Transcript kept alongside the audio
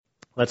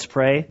Let's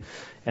pray,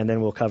 and then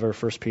we'll cover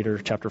 1 Peter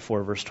chapter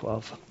 4, verse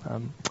 12.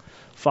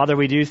 Father,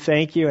 we do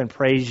thank you and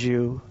praise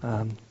you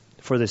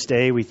for this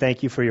day. We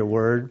thank you for your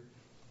word.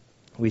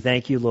 We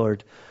thank you,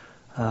 Lord,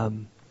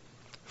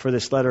 for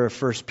this letter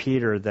of 1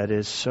 Peter that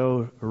is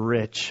so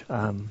rich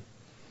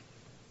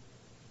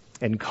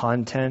in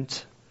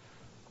content.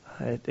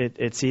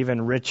 It's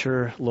even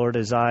richer, Lord,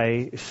 as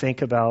I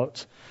think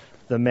about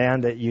the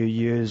man that you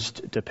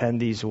used to pen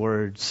these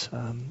words,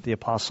 the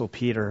Apostle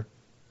Peter.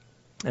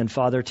 And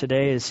Father,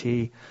 today as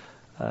he,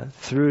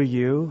 through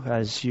you,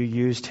 as you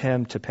used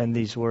him to pen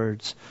these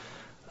words,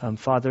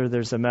 Father,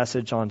 there's a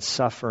message on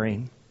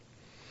suffering.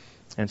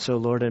 And so,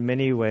 Lord, in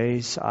many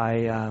ways,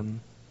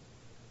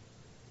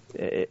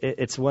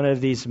 it's one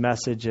of these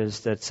messages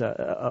that's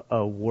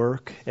a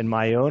work in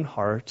my own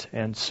heart.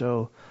 And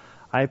so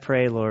I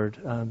pray, Lord,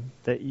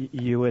 that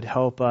you would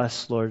help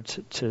us, Lord,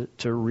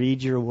 to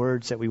read your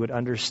words, that we would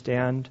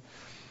understand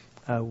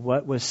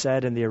what was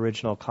said in the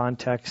original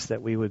context,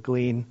 that we would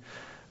glean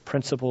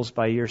principles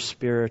by your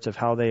Spirit of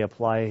how they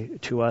apply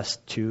to us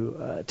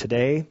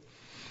today.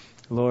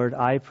 Lord,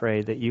 I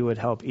pray that you would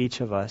help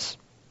each of us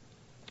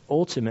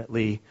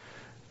ultimately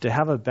to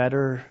have a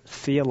better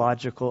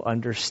theological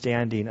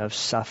understanding of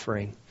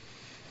suffering.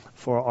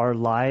 For our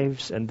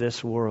lives and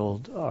this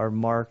world are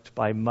marked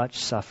by much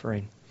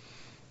suffering.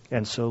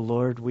 And so,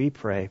 Lord, we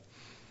pray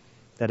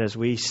that as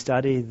we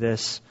study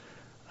this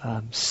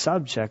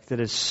subject that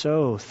is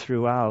so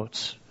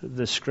throughout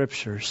the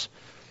Scriptures,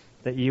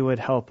 that you would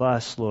help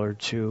us, Lord,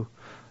 to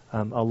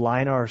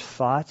align our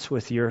thoughts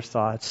with your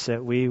thoughts,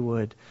 that we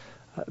would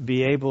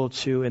be able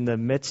to, in the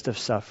midst of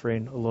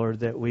suffering,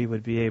 Lord, that we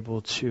would be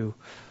able to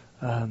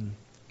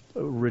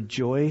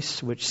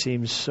rejoice, which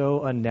seems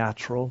so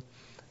unnatural,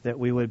 that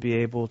we would be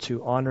able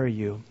to honor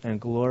you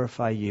and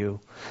glorify you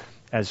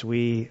as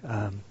we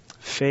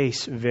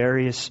face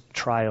various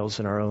trials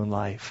in our own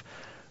life.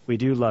 We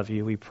do love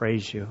you, we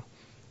praise you,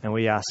 and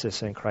we ask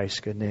this in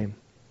Christ's good name.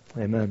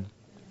 Amen.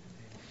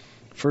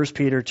 1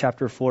 Peter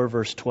chapter 4,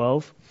 verse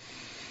 12.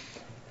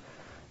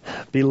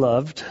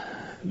 Beloved,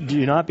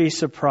 do not be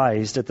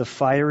surprised at the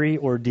fiery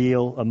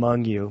ordeal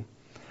among you,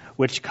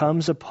 which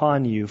comes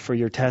upon you for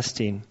your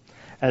testing,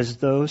 as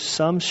though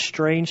some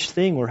strange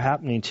thing were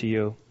happening to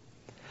you.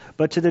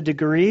 But to the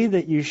degree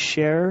that you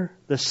share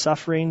the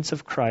sufferings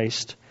of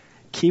Christ,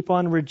 keep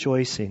on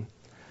rejoicing,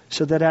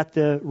 so that at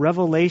the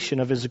revelation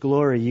of his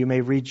glory you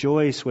may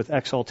rejoice with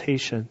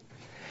exultation.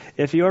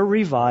 If you are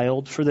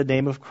reviled for the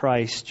name of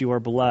Christ, you are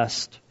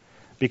blessed,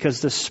 because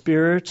the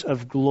Spirit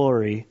of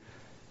glory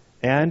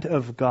and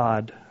of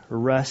God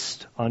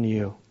rests on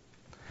you.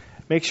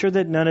 Make sure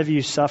that none of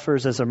you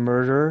suffers as a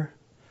murderer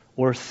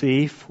or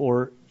thief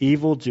or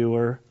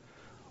evildoer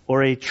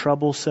or a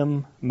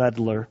troublesome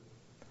meddler.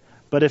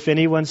 But if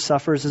anyone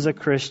suffers as a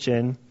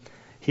Christian,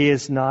 he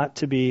is not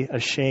to be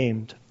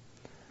ashamed,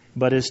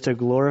 but is to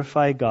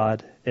glorify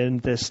God in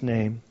this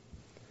name.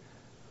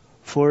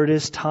 For it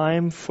is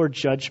time for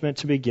judgment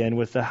to begin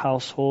with the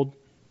household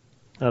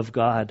of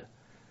God.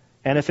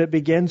 And if it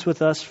begins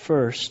with us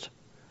first,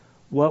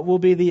 what will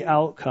be the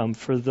outcome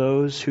for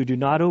those who do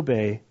not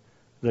obey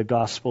the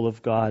gospel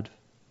of God?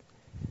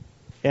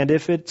 And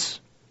if it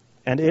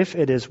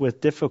is with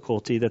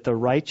difficulty that the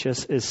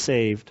righteous is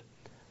saved,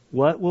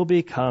 what will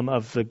become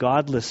of the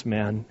godless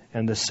man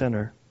and the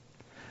sinner?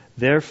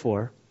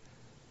 Therefore,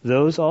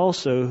 those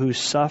also who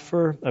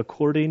suffer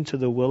according to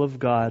the will of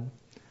God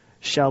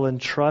shall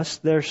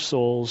entrust their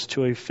souls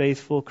to a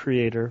faithful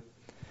Creator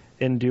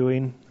in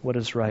doing what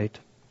is right.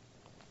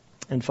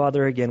 And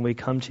Father, again, we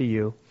come to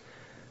you.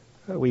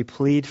 We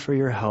plead for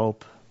your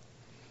help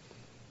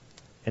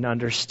in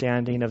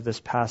understanding of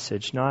this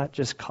passage, not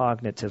just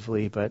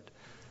cognitively, but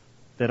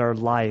that our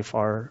life,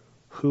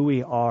 who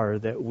we are,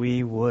 that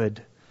we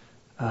would,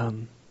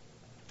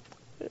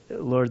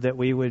 Lord, that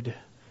we would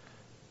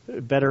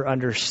better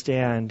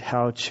understand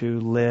how to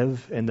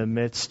live in the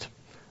midst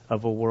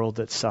of a world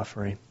that's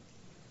suffering.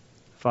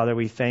 Father,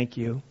 we thank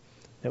you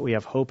that we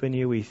have hope in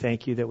you. We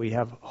thank you that we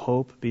have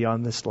hope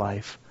beyond this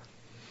life.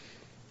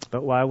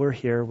 But while we're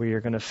here, we are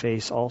going to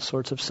face all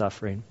sorts of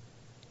suffering.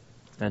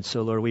 And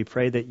so, Lord, we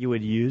pray that you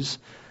would use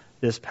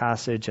this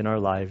passage in our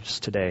lives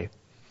today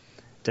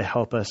to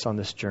help us on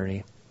this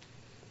journey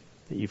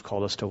that you've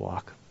called us to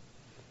walk.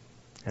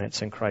 And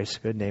it's in Christ's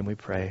good name we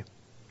pray.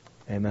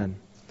 Amen.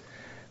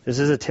 This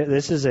is a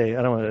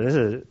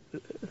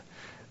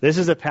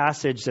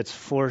passage that's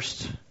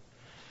forced.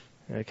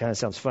 It kind of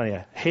sounds funny.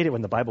 I hate it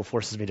when the Bible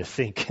forces me to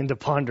think and to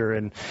ponder,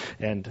 and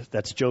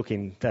that's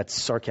joking. That's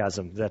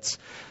sarcasm. That's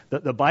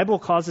the Bible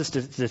calls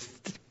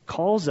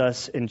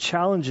us and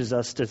challenges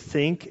us to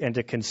think and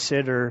to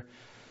consider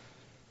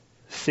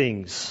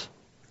things.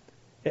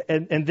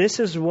 And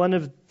this is one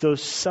of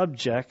those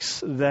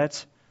subjects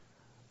that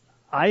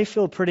I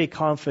feel pretty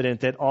confident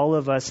that all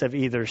of us have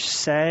either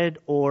said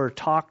or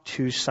talked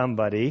to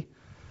somebody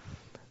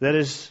that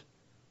has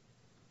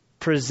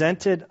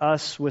presented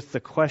us with the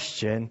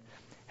question,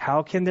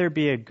 how can there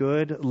be a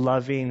good,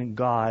 loving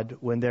God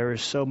when there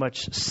is so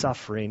much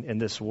suffering in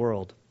this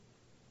world?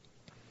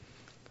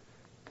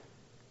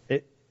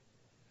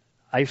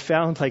 I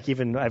found like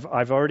even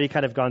I've already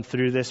kind of gone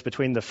through this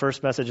between the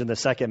first message and the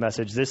second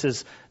message. This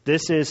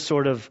is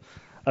sort of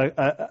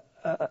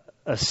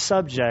a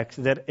subject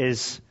that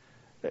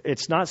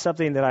it's not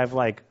something that I've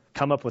like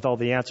come up with all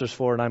the answers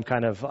for, and I'm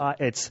kind of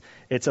it's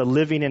a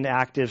living and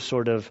active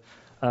sort of.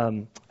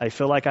 I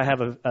feel like I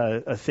have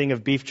a thing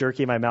of beef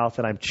jerky in my mouth,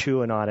 and I'm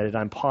chewing on it, and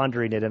I'm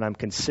pondering it, and I'm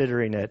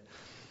considering it.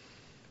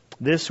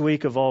 This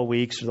week of all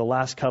weeks, or the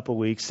last couple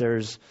weeks,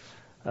 there's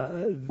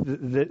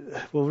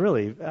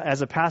really,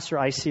 as a pastor,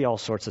 I see all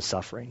sorts of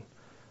suffering.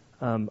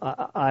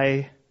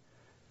 I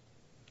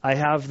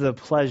have the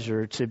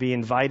pleasure to be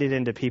invited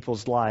into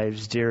people's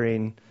lives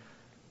during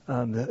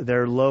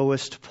their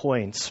lowest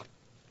points.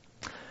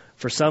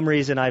 For some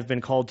reason, I've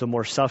been called to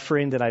more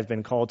suffering than I've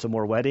been called to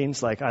more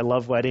weddings. Like, I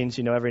love weddings.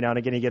 You know, every now and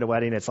again you get a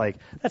wedding. It's like,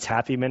 that's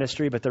happy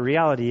ministry. But the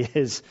reality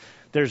is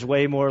there's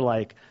way more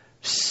like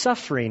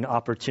suffering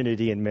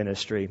opportunity in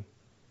ministry.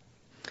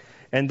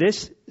 And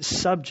this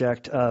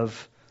subject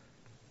of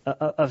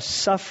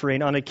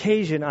suffering, on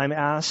occasion, I'm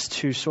asked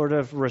to sort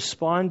of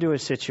respond to a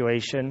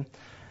situation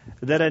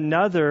that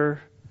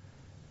another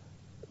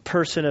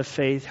person of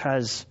faith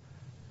has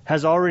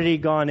already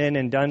gone in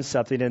and done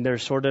something, and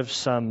there's sort of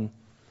some,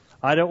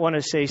 I don't want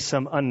to say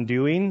some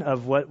undoing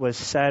of what was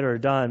said or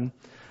done,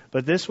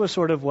 but this was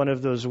sort of one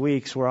of those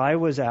weeks where I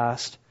was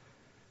asked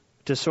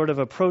to sort of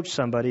approach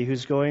somebody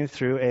who's going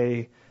through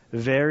a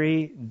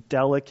very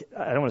delicate,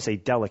 I don't want to say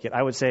delicate,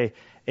 I would say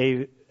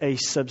a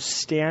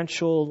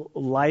substantial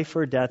life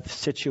or death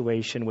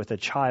situation with a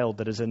child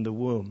that is in the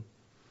womb.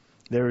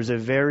 There is a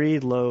very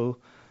low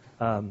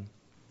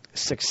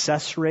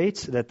success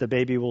rate that the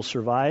baby will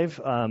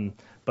survive,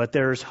 but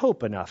there's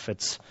hope enough.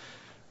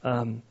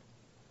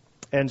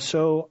 And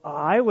so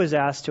I was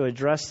asked to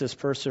address this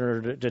person,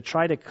 or to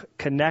try to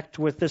connect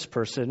with this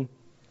person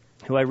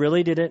who I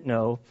really didn't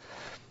know,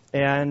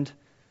 and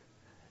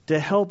to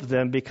help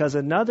them, because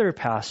another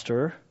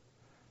pastor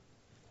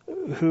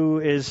who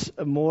is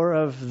more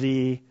of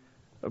the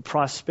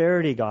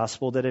prosperity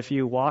gospel, that if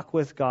you walk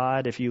with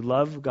God, if you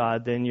love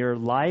God, then your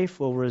life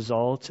will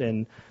result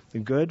in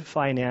good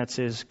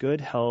finances, good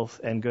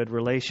health, and good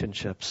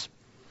relationships.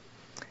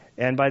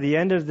 And by the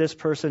end of this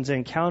person's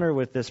encounter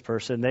with this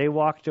person, they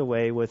walked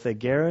away with a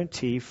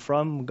guarantee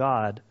from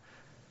God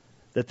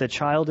that the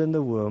child in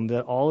the womb,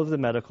 that all of the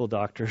medical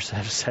doctors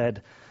have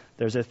said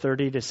there's a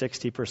 30 to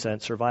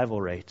 60% survival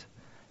rate,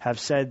 have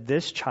said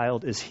this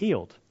child is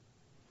healed.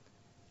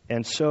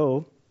 And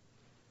so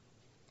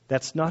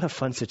that's not a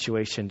fun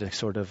situation to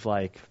sort of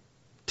like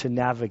to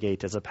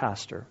navigate as a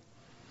pastor.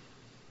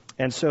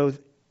 And so,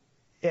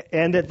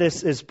 and that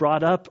this is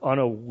brought up on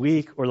a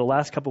week or the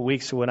last couple of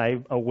weeks when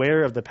I'm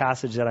aware of the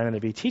passage that I'm going to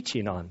be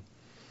teaching on.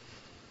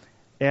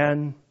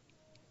 And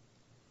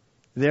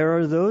there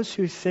are those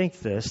who think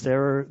this.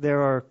 There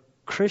are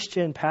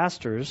Christian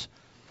pastors,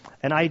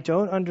 and I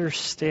don't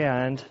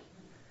understand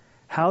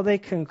how they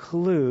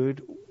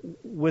conclude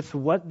with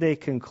what they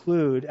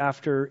conclude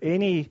after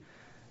any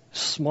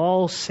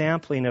small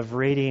sampling of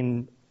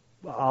reading.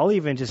 I'll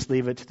even just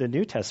leave it to the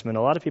New Testament.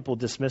 A lot of people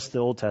dismiss the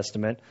Old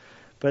Testament,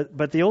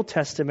 but the Old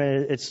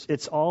Testament,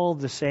 it's all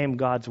the same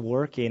God's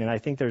working, and I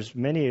think there's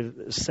many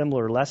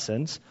similar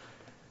lessons.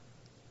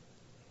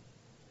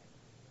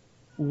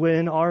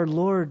 When our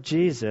Lord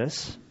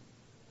Jesus,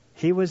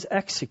 he was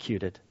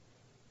executed.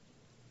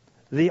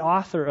 The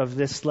author of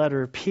this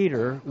letter,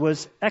 Peter,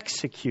 was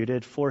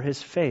executed for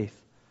his faith.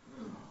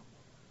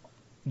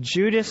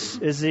 Judas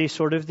is the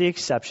sort of the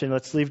exception.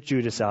 Let's leave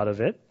Judas out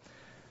of it.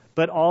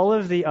 But all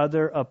of the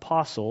other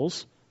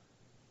apostles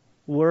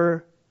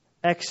were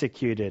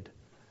executed,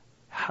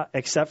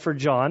 except for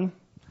John.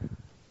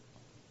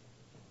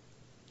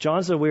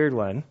 John's a weird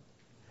one.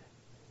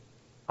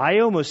 I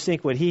almost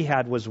think what he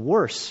had was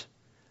worse,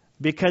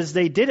 because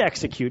they did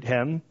execute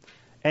him,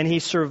 and he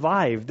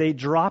survived. They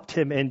dropped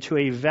him into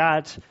a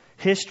vat.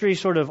 History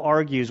sort of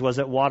argues, was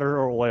it water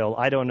or oil?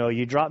 I don't know.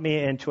 You drop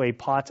me into a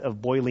pot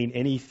of boiling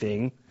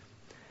anything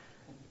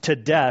to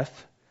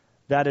death,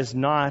 that is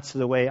not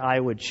the way I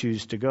would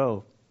choose to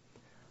go.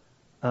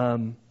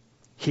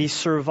 He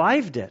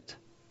survived it.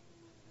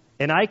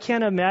 And I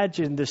can't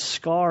imagine the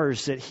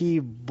scars that he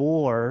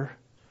bore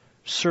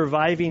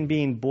surviving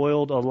being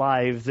boiled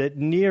alive, that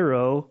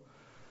Nero,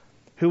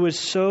 who was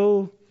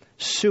so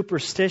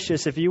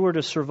superstitious, if you were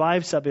to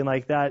survive something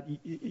like that,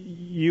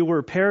 you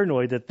were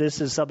paranoid that this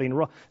is something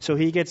wrong. So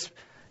he gets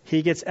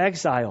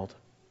exiled.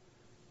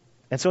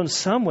 And so in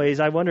some ways,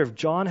 I wonder if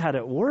John had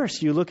it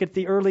worse. You look at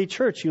the early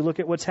church, you look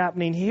at what's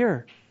happening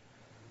here.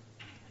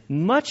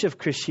 Much of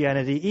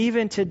Christianity,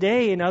 even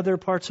today in other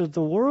parts of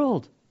the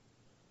world,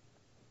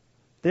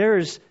 there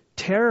is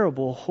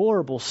terrible,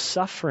 horrible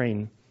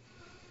suffering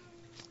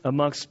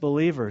amongst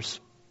believers.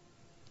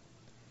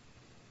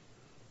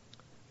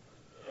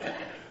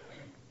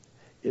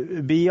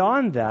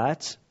 Beyond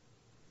that,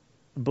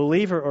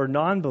 believer or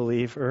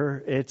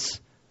non-believer,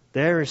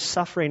 there is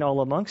suffering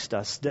all amongst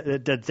us.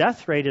 The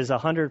death rate is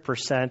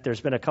 100%. There's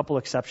been a couple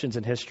exceptions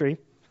in history.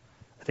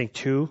 I think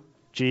 2,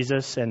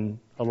 Jesus and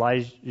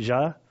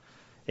Elijah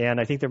And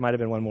I think there might have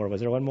been one more.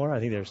 Was there one more? I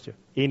think there's two.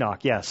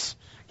 Enoch, yes.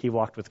 He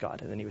walked with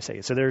God, and then he was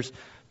saved. So there's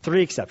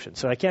 3 exceptions.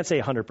 So I can't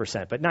say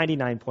 100%, but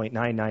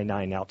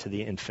 99.999 out to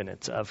the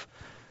infinite of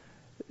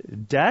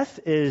death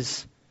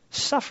is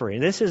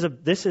suffering. This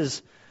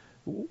is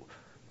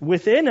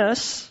within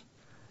us.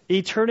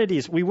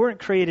 Eternities. We weren't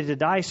created to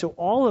die, so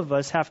all of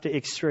us have to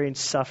experience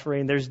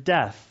suffering. There's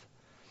death.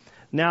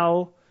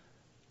 Now,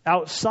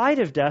 outside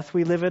of death,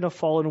 we live in a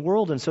fallen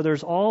world, and so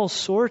there's all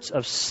sorts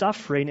of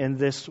suffering in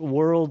this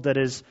world that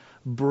is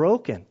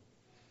broken.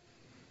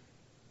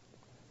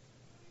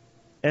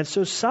 And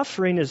so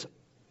suffering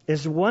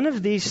is one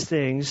of these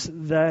things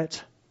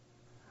that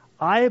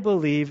I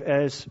believe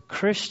as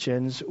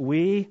Christians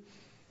we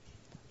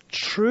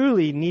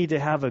truly need to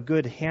have a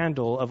good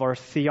handle of our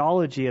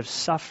theology of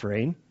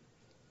suffering.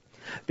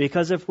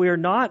 Because if we're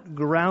not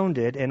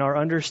grounded in our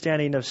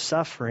understanding of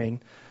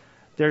suffering,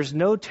 there's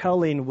no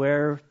telling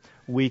where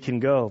we can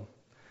go.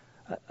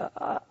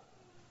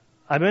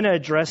 I'm going to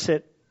address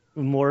it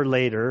more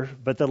later,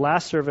 but the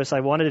last service I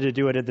wanted to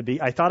do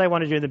it I thought I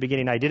wanted to do it in the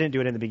beginning. I didn't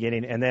do it in the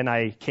beginning, and then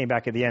I came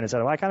back at the end and said,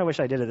 well, I kind of wish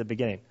I did it at the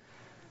beginning.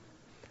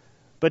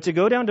 But to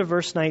go down to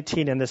verse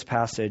 19 in this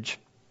passage,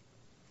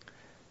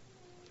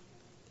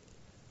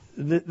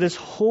 this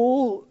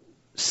whole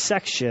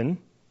section,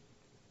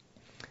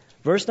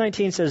 verse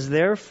 19 says,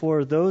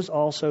 therefore, those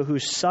also who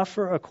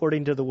suffer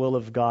according to the will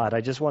of God.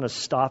 I just want to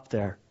stop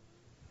there.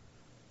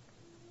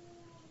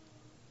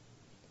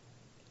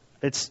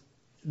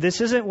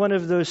 This isn't one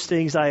of those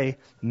things I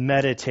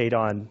meditate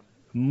on,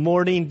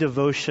 morning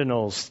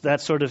devotionals,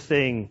 that sort of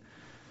thing.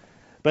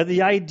 But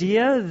the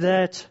idea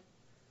that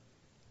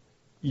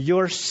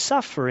your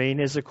suffering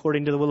is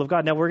according to the will of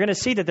God. Now, we're going to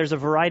see that there's a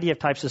variety of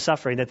types of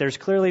suffering, that there's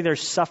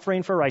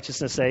suffering for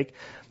righteousness' sake,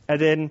 and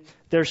then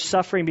there's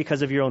suffering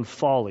because of your own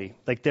folly.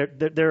 Like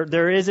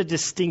there is a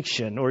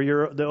distinction,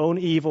 or the own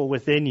evil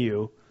within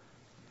you.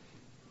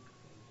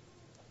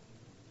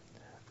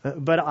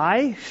 But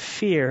I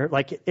fear,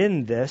 like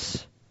in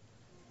this,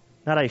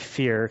 not I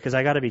fear, because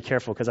I got to be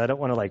careful, because I don't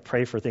want to like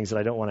pray for things that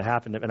I don't want to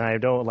happen, and I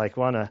don't like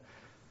want to.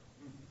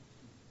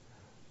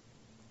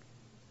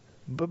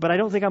 But I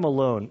don't think I'm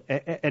alone.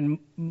 And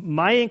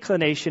my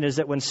inclination is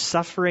that when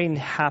suffering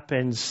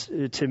happens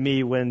to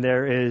me, when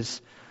there is,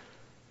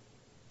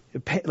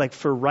 like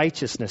for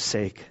righteousness'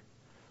 sake,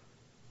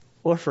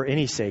 or for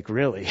any sake,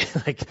 really,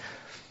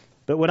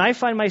 but when I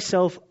find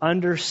myself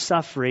under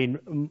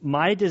suffering,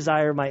 my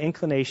desire, my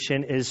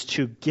inclination is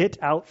to get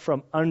out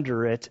from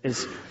under it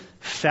as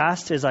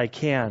fast as I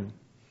can.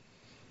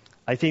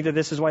 I think that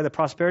this is why the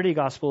prosperity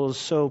gospel is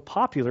so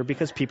popular,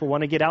 because people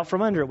want to get out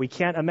from under it. We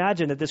can't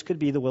imagine that this could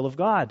be the will of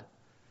God.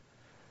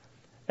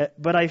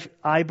 But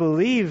I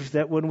believe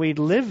that when we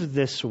live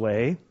this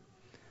way,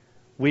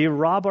 we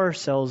rob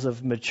ourselves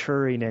of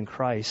maturing in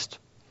Christ.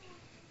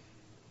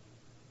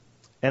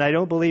 And I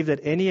don't believe that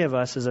any of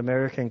us as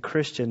American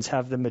Christians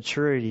have the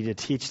maturity to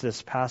teach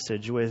this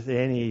passage with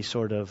any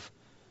sort of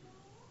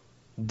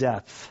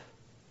depth.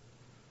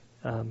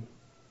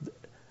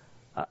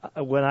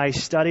 When I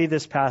study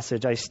this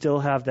passage, I still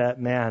have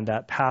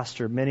that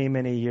pastor many,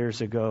 many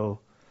years ago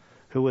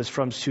who was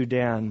from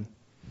Sudan.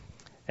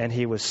 And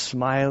he was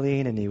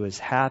smiling and he was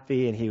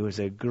happy and he was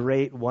a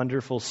great,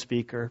 wonderful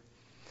speaker.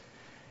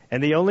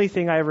 And the only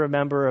thing I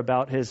remember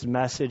about his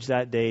message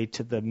that day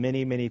to the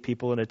many, many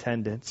people in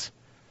attendance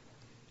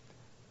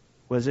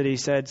was that he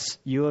said,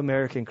 you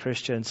American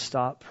Christians,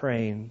 stop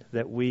praying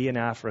that we in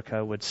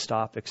Africa would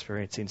stop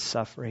experiencing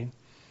suffering.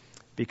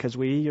 Because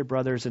we, your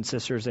brothers and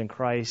sisters in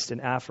Christ in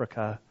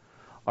Africa,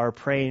 are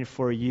praying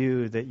for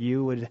you that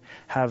you would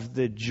have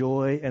the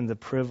joy and the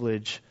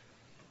privilege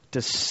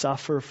to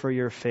suffer for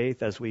your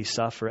faith as we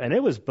suffer. And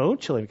it was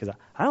bone-chilling because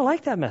I don't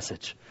like that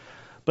message.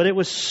 But it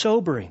was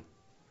sobering.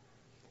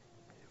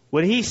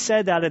 When he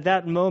said that, at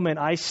that moment,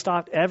 I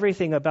stopped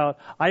everything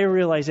I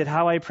realized that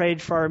how I prayed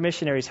for our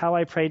missionaries, how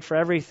I prayed for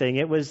everything.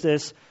 It was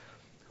this,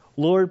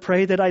 Lord,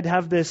 pray that I'd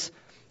have this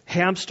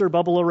hamster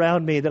bubble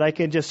around me, that I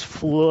can just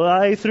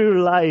fly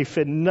through life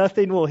and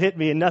nothing will hit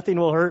me and nothing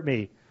will hurt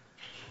me.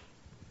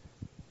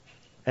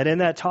 And in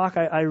that talk,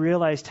 I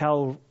realized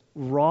how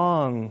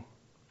wrong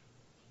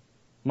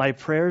my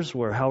prayers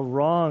were, how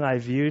wrong I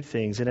viewed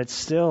things. And it's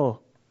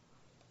still,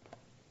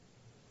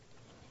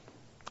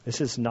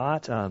 this is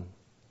not a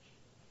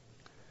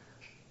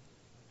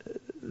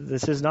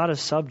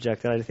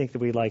subject that I think that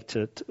we like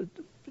to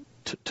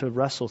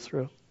wrestle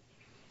through.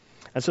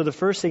 And so the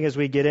first thing as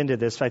we get into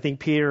this, I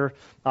think Peter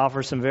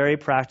offers some very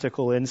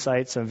practical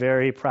insights, some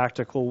very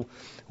practical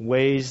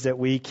ways that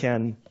we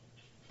can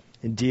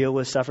deal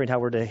with suffering, how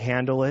we're to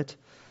handle it.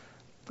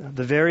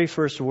 The very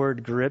first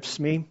word grips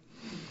me,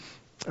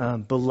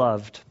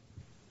 beloved.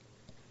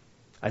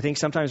 I think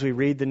sometimes we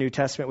read the New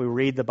Testament, we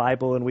read the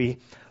Bible, and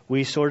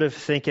we sort of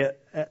think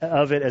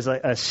of it as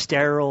a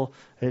sterile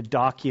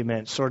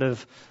document, sort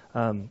of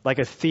like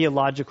a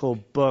theological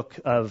book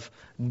of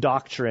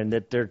doctrine,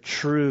 that they're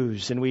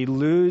truths, and we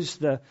lose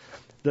the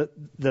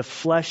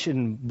flesh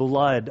and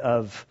blood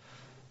of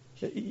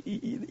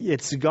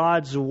It's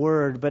God's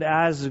word, but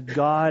as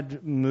God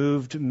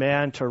moved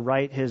man to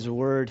write his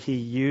word, he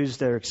used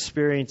their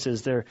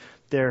experiences,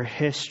 their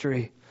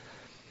history.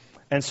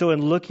 And so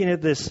in looking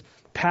at this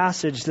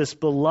passage, this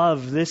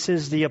beloved, this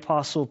is the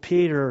Apostle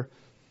Peter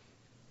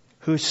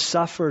who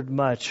suffered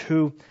much,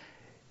 who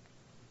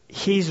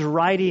he's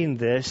writing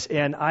this,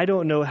 and I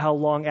don't know how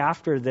long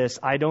after this,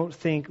 I don't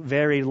think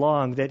very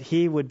long, that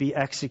he would be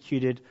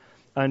executed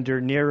under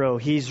Nero.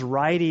 He's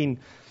writing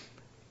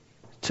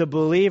to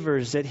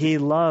believers that he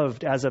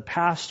loved as a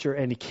pastor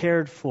and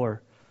cared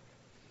for.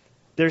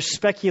 There's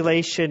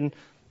speculation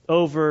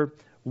over,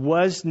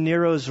 was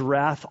Nero's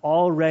wrath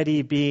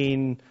already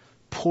being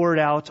poured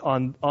out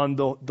on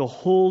the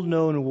whole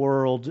known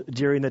world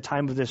during the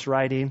time of this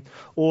writing?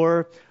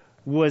 Or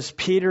was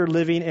Peter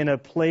living in a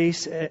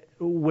place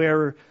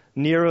where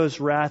Nero's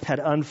wrath had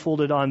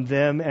unfolded on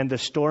them and the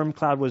storm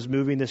cloud was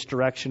moving this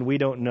direction? We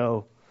don't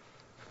know.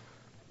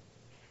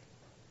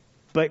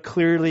 But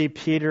clearly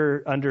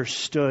Peter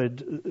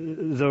understood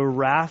the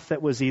wrath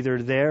that was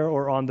either there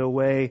or on the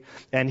way.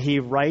 And he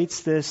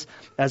writes this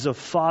as a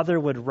father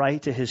would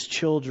write to his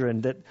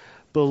children, that,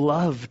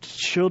 beloved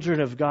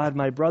children of God,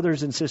 my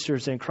brothers and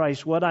sisters in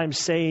Christ, what I'm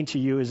saying to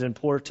you is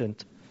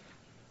important.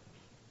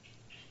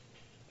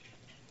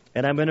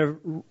 And I'm going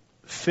to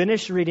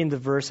finish reading the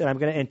verse, and I'm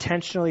going to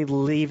intentionally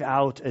leave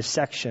out a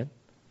section.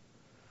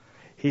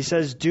 He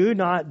says, do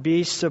not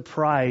be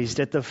surprised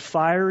at the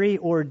fiery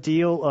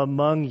ordeal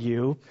among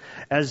you,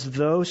 as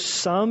though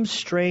some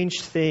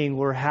strange thing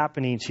were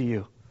happening to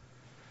you.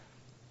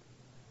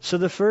 So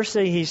the first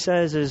thing he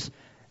says is,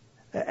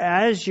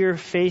 as you're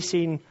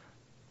facing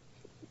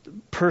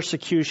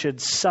persecution,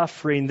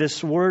 suffering,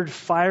 this word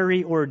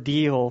fiery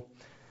ordeal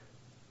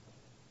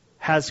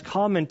has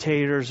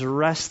commentators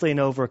wrestling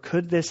over,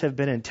 could this have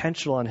been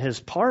intentional on his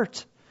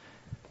part?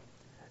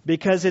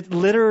 Because it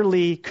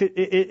literally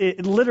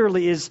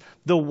is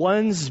the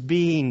ones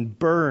being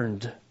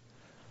burned.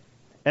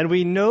 And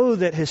we know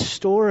that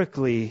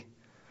historically,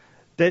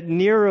 that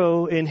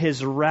Nero, in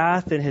his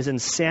wrath and his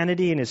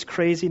insanity and his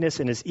craziness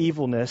and his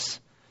evilness,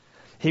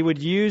 he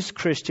would use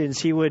Christians,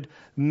 he would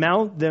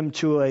mount them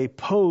to a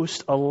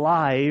post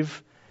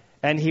alive,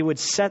 and he would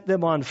set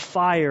them on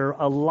fire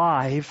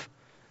alive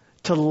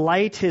to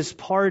light his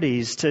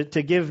parties, to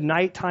give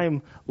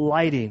nighttime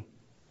lighting.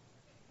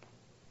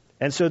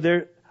 And so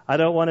there, I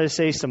don't want to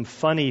say some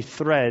funny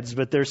threads,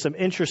 but there's some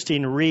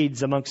interesting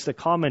reads amongst the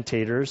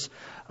commentators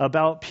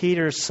about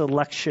Peter's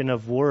selection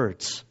of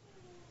words.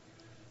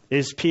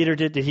 Is Peter,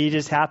 did he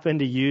just happen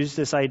to use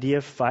this idea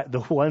of the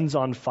ones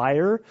on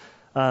fire,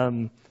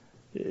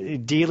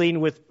 dealing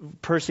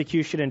with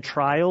persecution and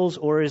trials,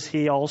 or is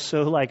he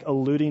also like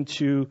alluding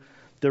to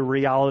the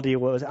reality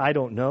of what was? I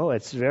don't know.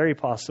 It's very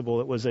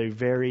possible it was a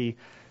very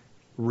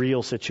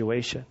real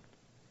situation.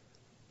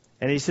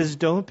 And he says,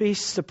 don't be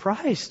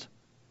surprised.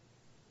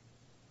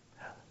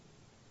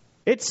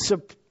 I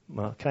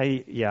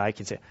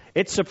can say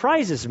it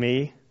surprises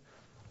me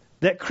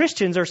that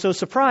Christians are so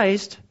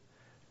surprised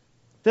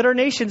that our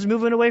nation's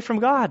moving away from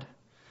God.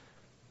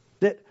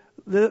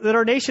 That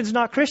our nation's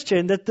not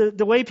Christian, that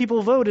the way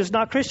people vote is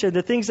not Christian,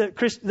 the things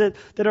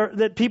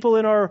that people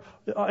in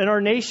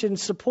our nation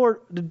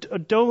support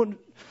don't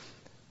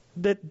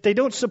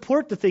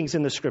support the things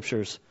in the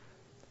scriptures.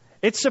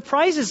 It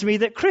surprises me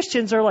that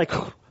Christians are like,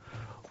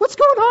 what's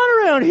going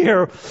on around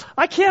here?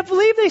 I can't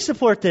believe they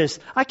support this.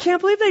 I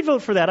can't believe they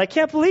vote for that. I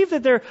can't believe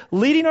that they're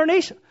leading our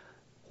nation.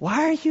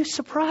 Why are you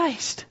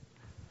surprised?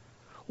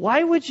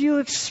 Why would you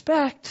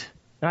expect?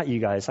 Not you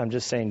guys. I'm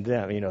just saying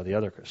them. The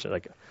other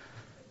Christians.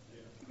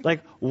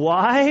 Like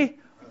why?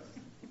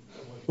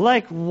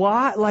 Like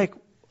why? Like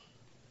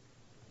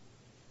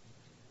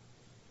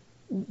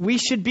we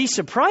should be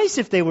surprised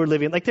if they were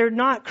living like they're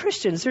not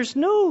Christians. There's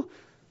no.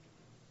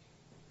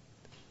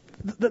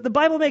 The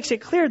Bible makes it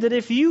clear that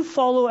if you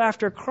follow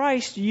after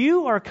Christ,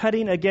 you are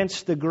cutting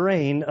against the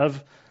grain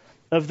of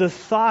the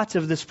thought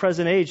of this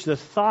present age, the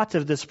thought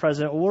of this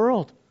present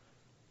world.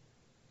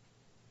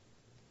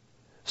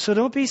 So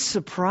don't be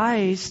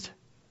surprised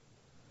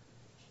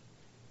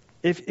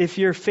if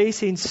you're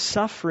facing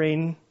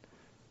suffering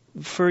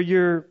for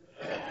your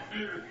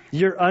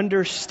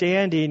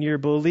understanding, your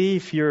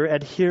belief, your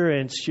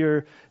adherence,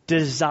 your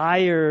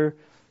desire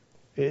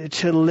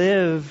to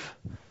live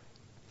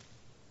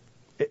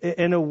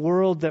in a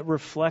world that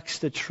reflects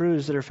the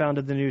truths that are found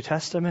in the New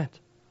Testament.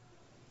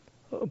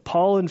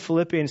 Paul in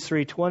Philippians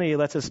 3:20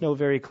 lets us know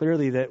very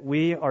clearly that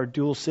we are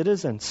dual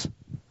citizens.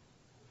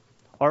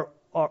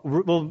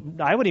 Well,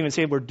 I wouldn't even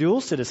say we're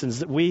dual citizens.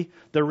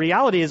 The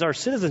reality is our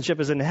citizenship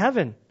is in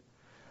heaven.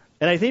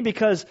 And I think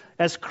because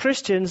as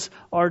Christians,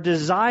 our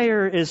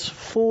desire is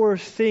for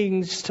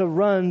things to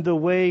run the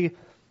way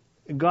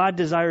God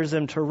desires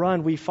them to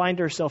run, we find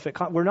ourselves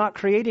we're not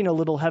creating a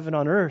little heaven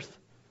on earth.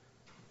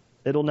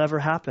 It'll never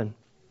happen.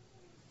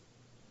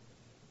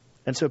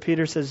 And so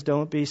Peter says,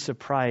 don't be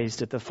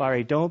surprised at the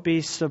fiery. Don't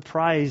be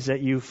surprised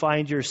that you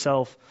find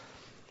yourself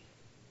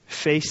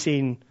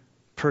facing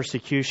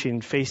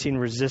persecution, facing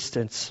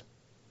resistance.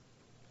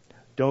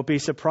 Don't be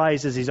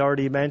surprised, as he's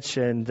already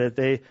mentioned,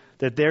 that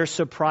they're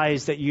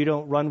surprised that you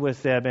don't run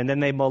with them, and then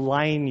they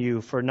malign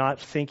you for not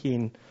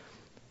thinking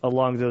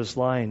along those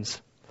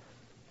lines.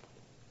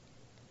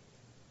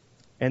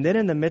 And then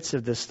in the midst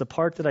of this, the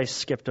part that I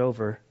skipped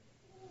over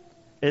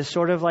is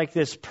sort of like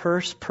this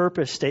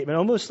purpose statement,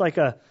 almost like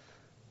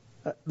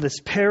this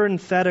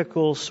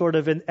parenthetical sort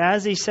of,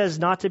 as he says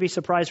not to be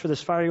surprised for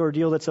this fiery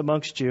ordeal that's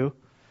amongst you,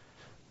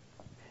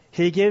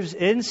 he gives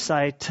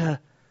insight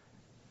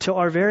to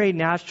our very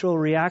natural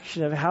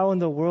reaction of how in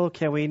the world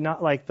can we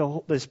not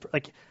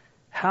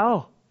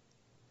how?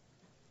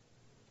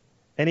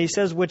 And he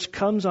says, which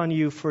comes on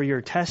you for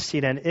your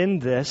testing. And in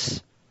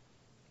this,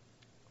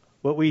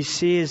 what we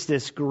see is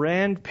this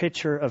grand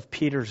picture of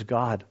Peter's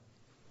God.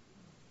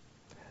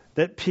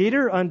 That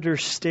Peter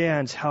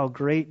understands how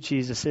great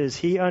Jesus is.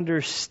 He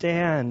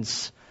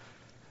understands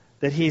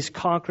that he's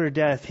conquered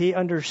death. He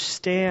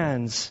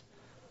understands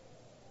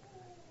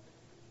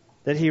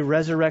that he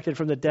resurrected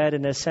from the dead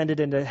and ascended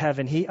into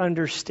heaven. He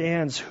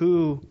understands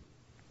who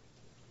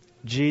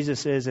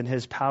Jesus is and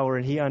his power,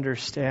 and he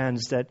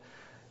understands that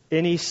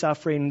any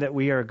suffering that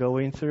we are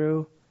going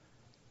through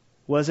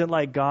wasn't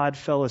like God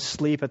fell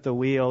asleep at the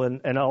wheel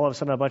and all of a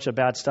sudden a bunch of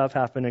bad stuff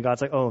happened and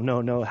God's like, oh,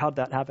 no, how'd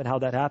that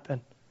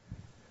happen?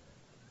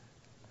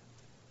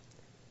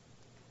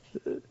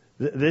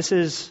 This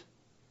is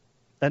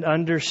an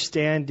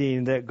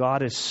understanding that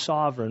God is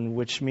sovereign,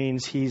 which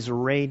means he's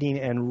reigning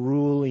and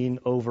ruling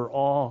over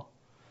all.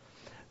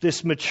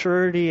 This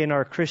maturity in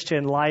our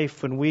Christian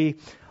life, when we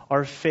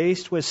are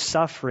faced with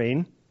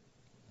suffering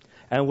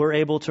and we're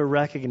able to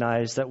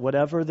recognize that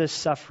whatever this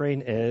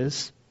suffering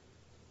is,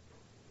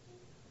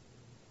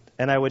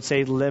 and I would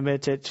say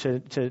limit it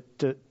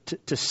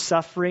to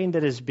suffering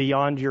that is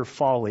beyond your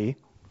folly,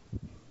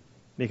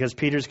 because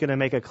Peter's going to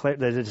make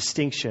the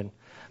distinction.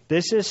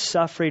 This is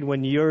suffering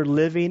when you're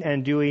living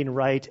and doing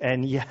right,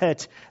 and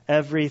yet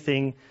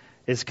everything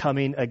is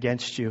coming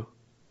against you.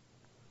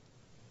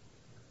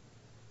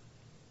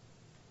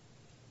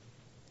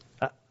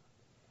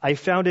 I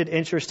found it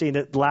interesting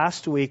that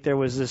last week there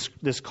was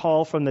this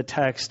call from the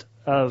text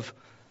of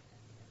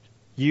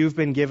you've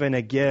been given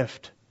a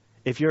gift.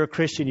 If you're a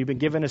Christian, you've been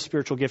given a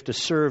spiritual gift to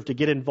serve, to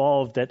get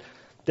involved,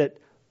 that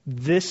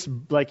this,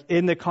 like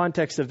in the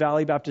context of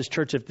Valley Baptist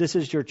Church, if this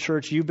is your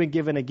church, you've been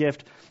given a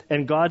gift,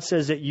 and God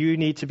says that you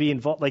need to be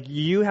involved. Like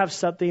you have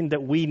something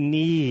that we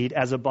need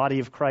as a body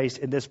of Christ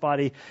in this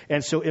body,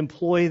 and so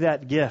employ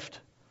that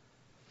gift.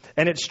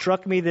 And it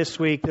struck me this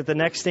week that the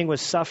next thing was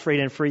suffering.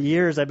 And for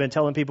years, I've been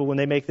telling people when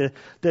they make the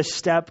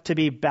step to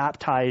be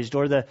baptized,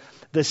 or the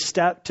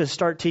step to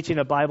start teaching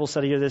a Bible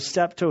study, or the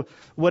step to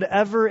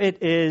whatever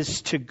it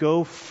is to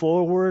go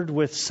forward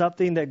with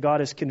something that God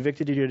has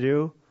convicted you to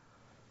do,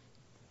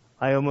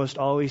 I almost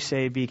always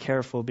say be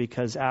careful,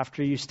 because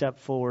after you step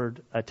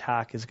forward,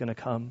 attack is going to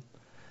come.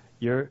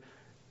 Your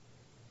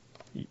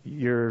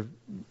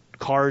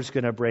car's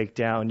going to break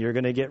down. You're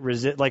going to get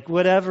like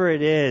whatever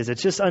it is.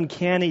 It's just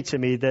uncanny to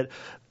me that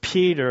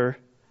Peter,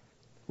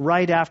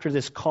 right after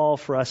this call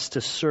for us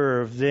to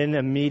serve, then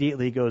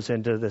immediately goes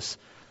into this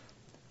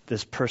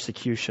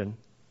persecution.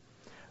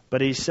 But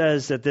he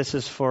says that this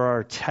is for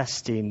our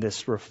testing,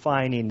 this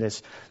refining,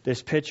 this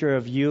picture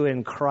of you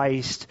in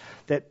Christ,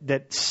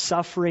 that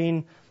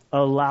suffering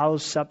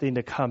allows something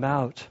to come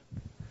out.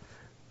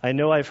 I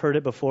know I've heard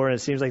it before, and it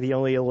seems like the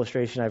only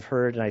illustration I've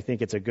heard, and I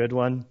think it's a good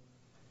one.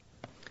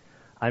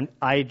 I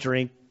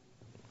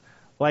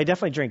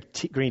definitely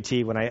drink green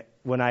tea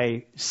when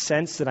I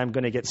sense that I'm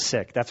going to get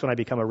sick. That's when I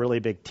become a really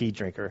big tea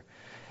drinker.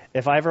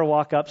 If I ever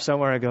walk up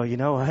somewhere and go, you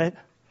know what?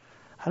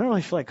 I don't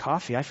really feel like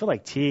coffee. I feel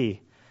like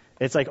tea.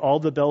 It's like all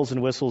the bells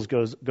and whistles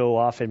go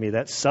off in me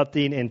that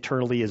something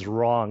internally is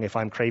wrong if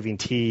I'm craving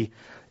tea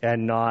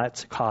and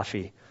not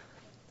coffee.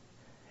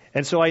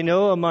 And so I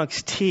know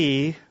amongst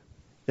tea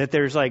that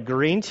there's like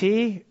green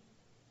tea,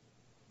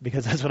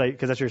 because that's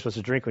what you're supposed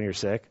to drink when you're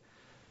sick.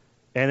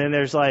 And then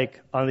there's like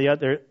on the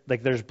other,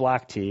 like there's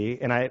black tea,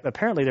 and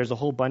apparently there's a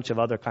whole bunch of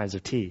other kinds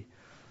of tea.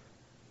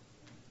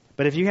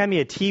 But if you hand me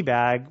a tea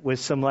bag with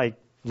some like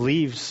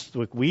leaves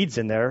with weeds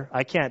in there,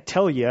 I can't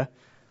tell you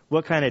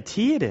what kind of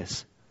tea it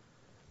is.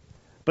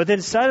 But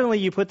then suddenly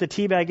you put the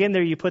tea bag in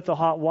there, you put the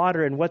hot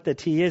water, and what the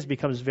tea is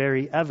becomes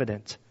very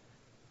evident.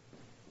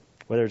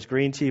 Whether it's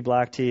green tea,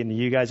 black tea, and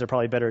you guys are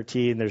probably better at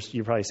tea, and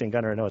you're probably saying,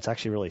 Gunnar, no, it's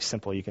actually really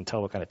simple. You can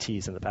tell what kind of tea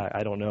is in the bag.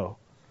 I don't know.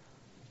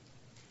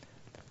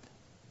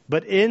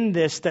 But in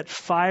this, that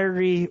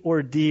fiery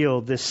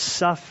ordeal, this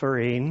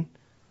suffering,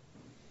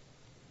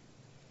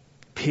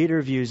 Peter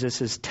views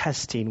this as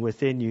testing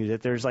within you,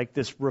 that there's like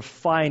this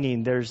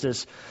refining, there's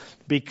this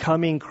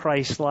becoming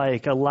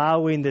Christ-like,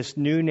 allowing this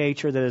new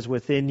nature that is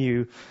within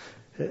you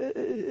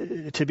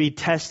to be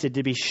tested,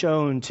 to be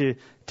shown, to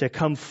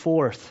come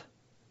forth.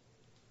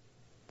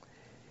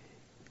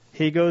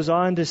 He goes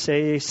on to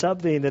say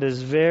something that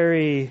is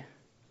very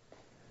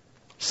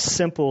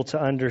simple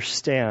to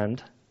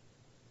understand.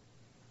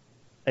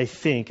 I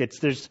think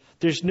there's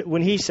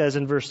when he says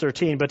in verse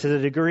 13, but to the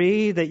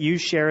degree that you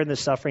share in the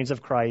sufferings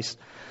of Christ,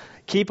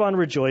 keep on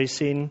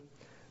rejoicing,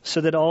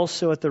 so that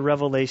also at the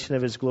revelation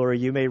of his glory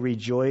you may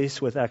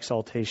rejoice with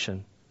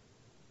exaltation.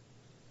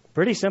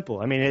 Pretty simple.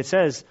 I mean, it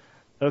says,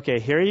 okay,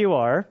 here you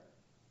are.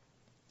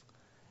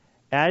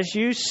 As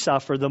you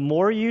suffer, the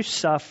more you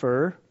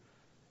suffer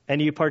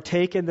and you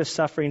partake in the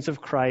sufferings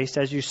of Christ,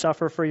 as you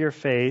suffer for your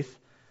faith,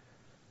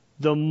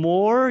 the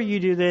more you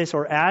do this,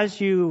 or as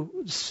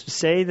you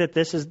say that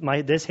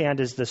this hand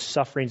is the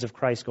sufferings of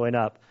Christ going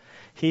up,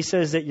 he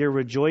says that your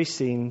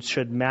rejoicing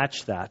should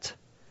match that.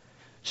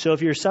 So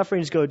if your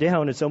sufferings go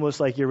down, it's almost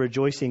like your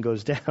rejoicing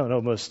goes down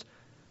almost.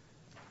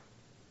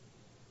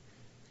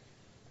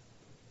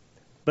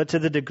 But to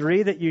the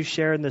degree that you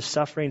share in the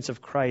sufferings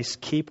of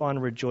Christ, keep on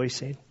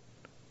rejoicing.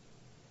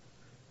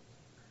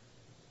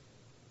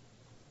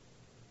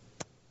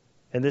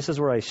 And this is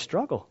where I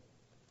struggle.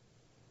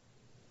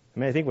 I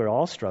mean, I think we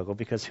all struggle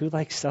because who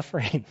likes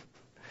suffering?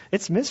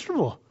 It's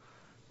miserable.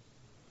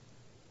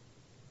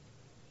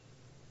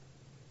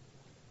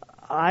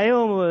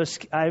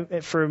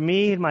 For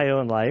me in my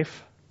own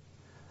life,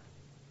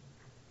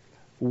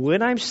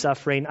 when I'm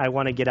suffering, I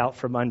want to get out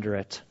from under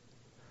it.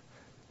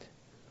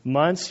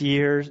 Months,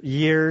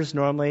 years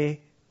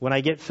normally, when I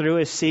get through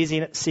a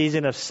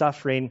season of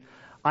suffering,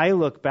 I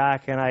look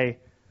back and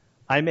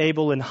I'm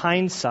able in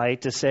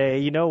hindsight to say,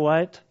 you know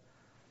what?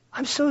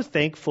 I'm so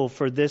thankful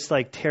for this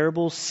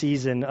terrible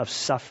season of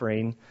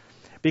suffering,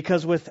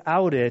 because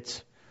without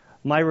it,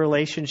 my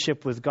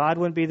relationship with God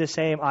wouldn't be the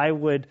same. I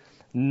would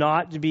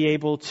not be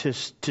able to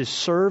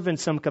serve in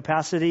some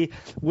capacity.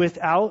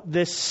 Without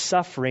this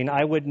suffering,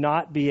 I would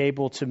not be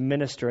able to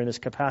minister in this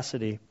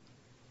capacity.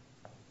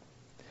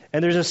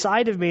 And there's a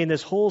side of me in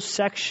this whole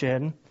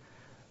section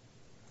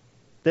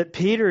that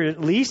Peter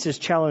at least is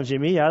challenging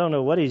me. I don't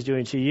know what he's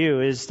doing to you,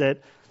 is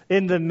that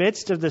in the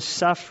midst of the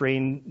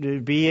suffering, to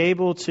be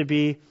able to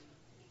be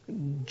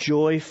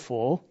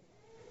joyful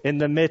in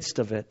the midst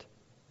of it.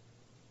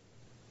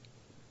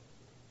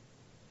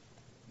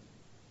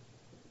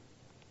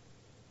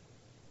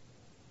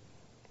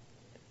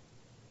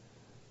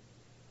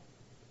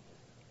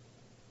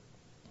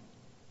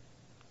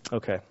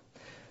 Okay.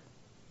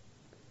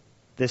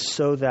 This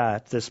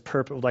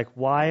purpose,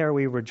 why are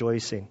we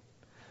rejoicing?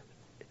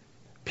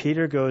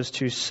 Peter goes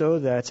to, so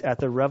that at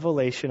the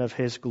revelation of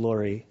his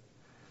glory,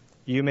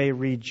 you may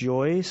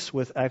rejoice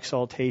with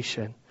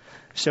exaltation.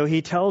 So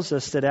he tells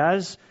us that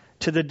as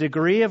to the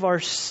degree of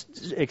our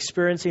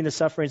experiencing the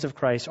sufferings of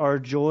Christ, our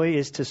joy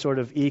is to sort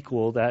of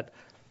equal that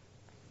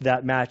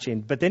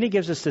matching. But then he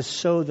gives us this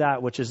so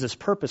that, which is this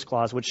purpose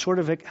clause, which sort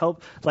of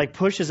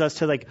pushes us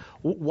to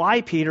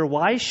why, Peter?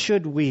 Why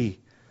should we?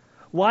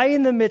 Why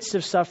in the midst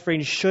of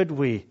suffering should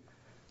we?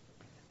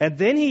 And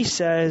then he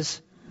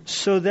says,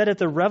 so that at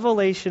the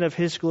revelation of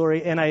his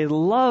glory, and I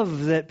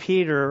love that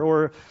Peter,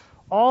 or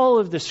all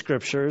of the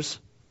scriptures,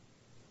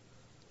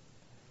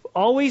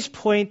 always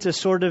point to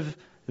sort of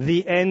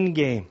the end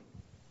game.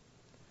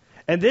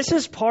 And this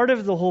is part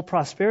of the whole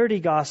prosperity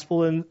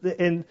gospel,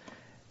 and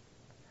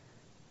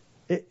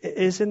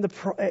is in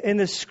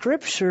the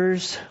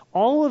scriptures,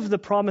 all of the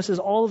promises,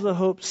 all of the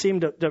hope seem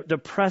to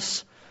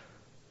press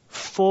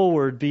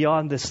forward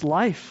beyond this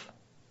life.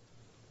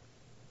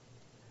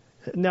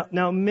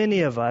 Now,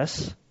 many of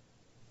us,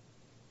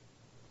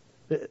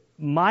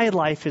 my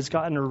life has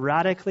gotten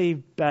radically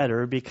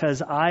better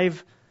because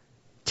I've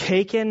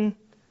taken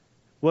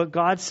what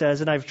God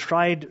says, and I've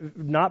tried,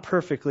 not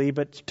perfectly,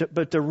 but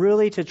to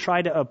really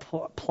try to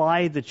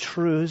apply the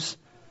truths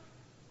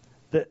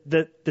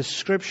that the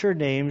Scripture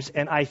names.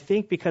 And I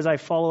think because I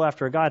follow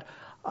after God,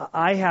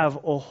 I have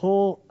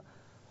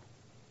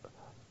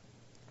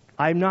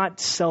I'm not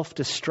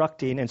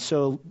self-destructing, and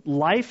so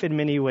life in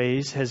many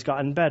ways has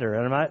gotten better.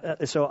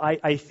 And so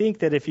I think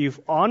that if you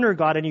honor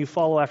God and you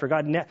follow after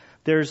God,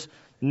 there's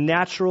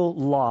natural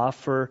law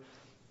for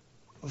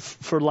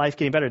life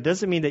getting better. It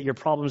doesn't mean that your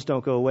problems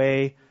don't go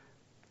away.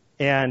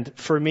 And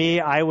for me,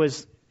 I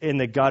was in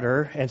the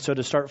gutter, and so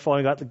to start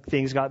following God,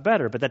 things got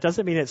better. But that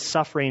doesn't mean that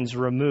suffering's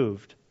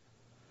removed.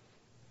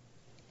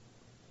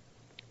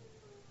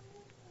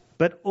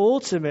 But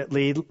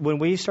ultimately, when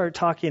we start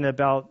talking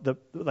about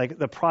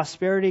the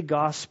prosperity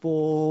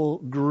gospel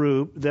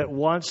group that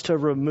wants to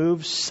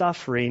remove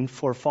suffering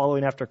for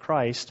following after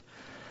Christ,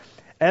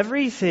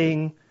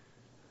 everything,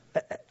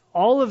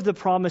 all of the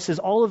promises,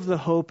 all of the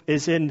hope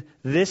is in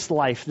this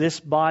life, this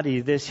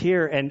body, this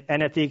here, and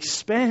at the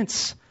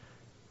expense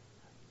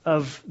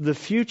of the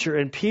future.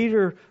 And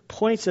Peter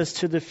points us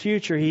to the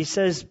future. He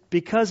says,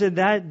 because in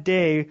that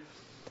day,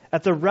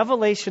 at the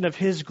revelation of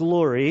his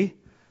glory,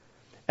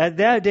 at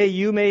that day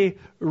you may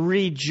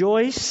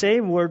rejoice,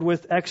 same word,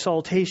 with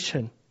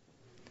exaltation.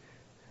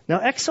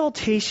 Now,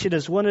 exaltation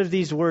is one of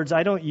these words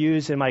I don't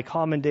use in my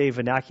common day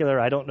vernacular.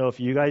 I don't know if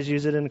you guys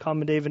use it in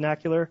common day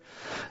vernacular.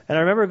 And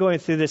I remember going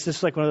through this. This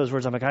is like one of those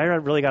words I'm like, I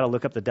really got to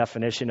look up the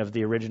definition of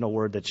the original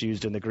word that's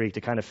used in the Greek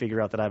to kind of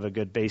figure out that I have a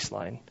good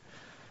baseline.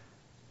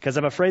 Because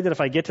I'm afraid that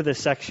if I get to this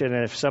section,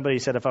 and if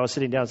I was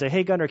sitting down and say,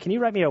 hey, Gunnar, can you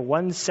write me a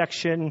one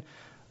section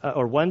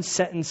or one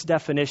sentence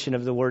definition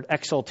of the word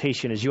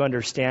exaltation as you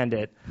understand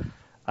it,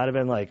 I'd have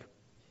been like,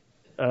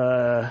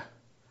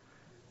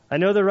 I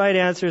know the right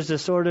answer is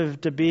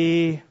to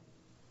be,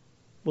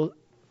 well,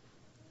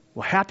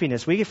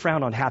 happiness. We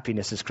frown on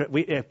happiness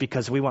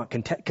because we want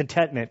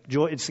contentment.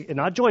 Joy. It's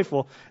not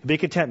joyful. Be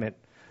contentment.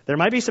 There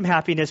might be some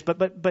happiness,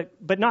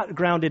 but not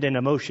grounded in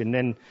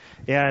emotion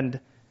and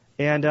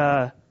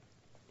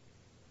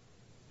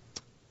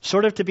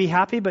sort of to be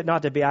happy, but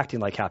not to be acting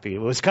like happy.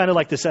 It was kind of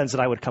like the sentence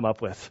that I would come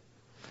up with.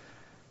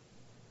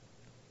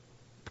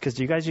 Because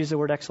do you guys use the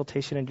word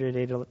exaltation in your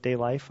day-to-day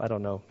life? I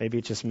don't know. Maybe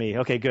it's just me.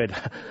 Okay, good.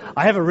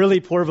 I have a really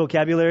poor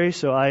vocabulary,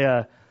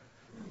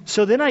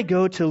 so then I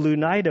go to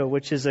Lunaido,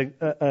 which is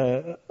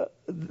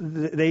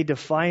they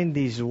define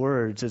these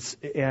words.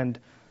 And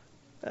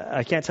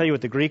I can't tell you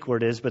what the Greek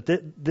word is, but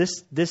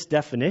this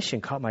definition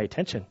caught my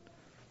attention.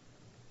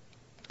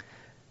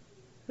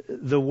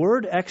 The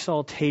word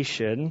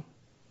exaltation,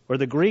 or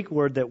the Greek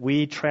word that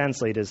we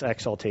translate as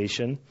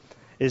exaltation,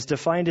 is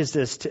defined as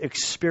this: to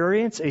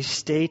experience a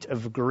state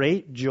of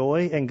great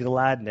joy and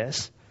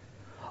gladness,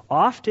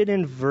 often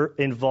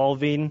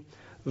involving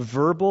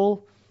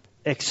verbal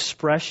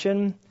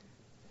expression,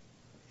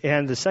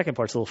 and the second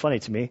part's a little funny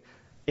to me,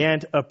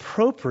 and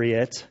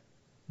appropriate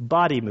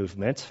body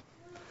movement,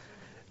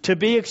 to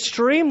be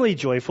extremely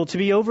joyful, to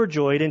be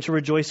overjoyed, and to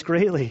rejoice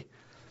greatly.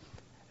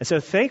 And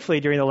so thankfully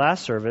during the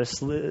last service,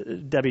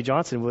 Debbie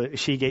Johnson,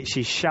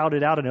 she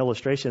shouted out an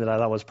illustration that I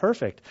thought was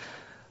perfect.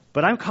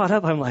 But I'm caught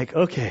up. I'm like,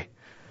 okay,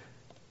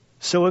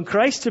 so when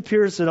Christ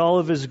appears in all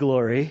of his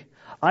glory,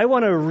 I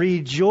want to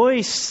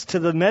rejoice to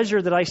the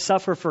measure that I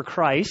suffer for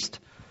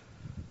Christ,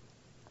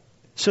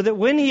 so that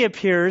when he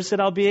appears, that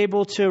I'll be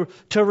able to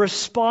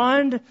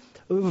respond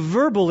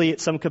verbally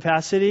at some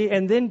capacity,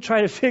 and then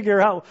try to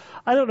figure out,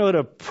 I don't know what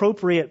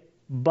appropriate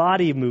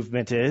body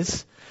movement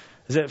is.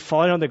 Is it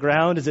falling on the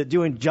ground? Is it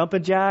doing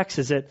jumping jacks?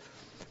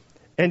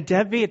 And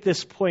Debbie at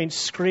this point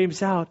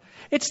screams out,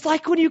 "It's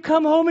like when you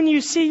come home and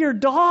you see your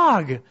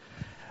dog."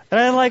 And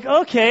I'm like,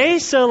 okay,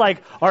 so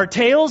like our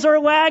tails are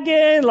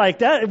wagging, like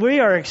that, we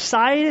are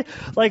excited.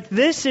 Like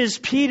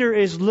Peter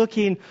is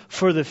looking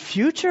for the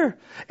future.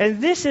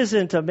 And this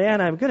isn't a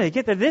man, I'm going to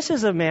get there. This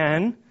is a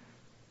man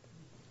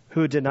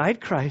who denied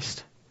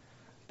Christ.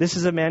 This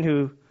is a man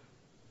who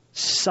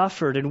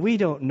suffered, and we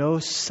don't know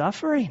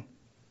suffering.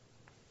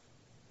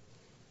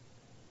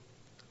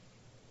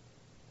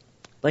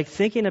 Like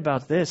thinking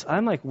about this,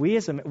 I'm like,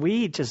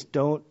 we just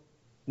don't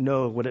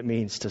know what it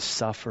means to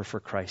suffer for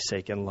Christ's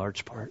sake in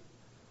large part.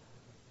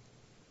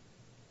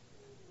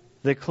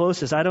 The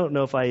closest, I don't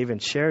know if I even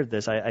shared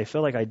this, I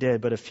feel like I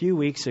did, but a few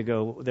weeks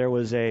ago,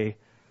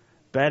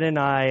 Ben and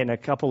I and a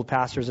couple of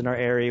pastors in our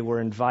area were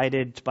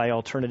invited by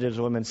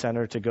Alternatives Women's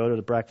Center to go to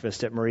the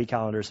breakfast at Marie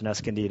Callender's in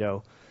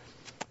Escondido.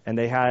 And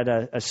they had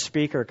a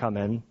speaker come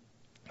in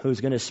who's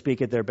going to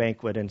speak at their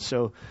banquet. And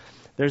so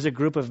there's a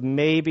group of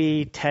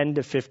maybe 10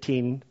 to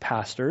 15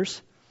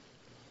 pastors.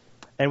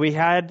 And we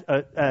had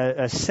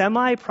a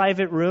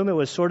semi-private room. It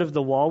was sort of,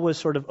 the wall was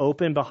sort of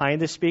open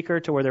behind the speaker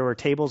to where there were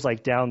tables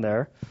like down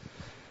there.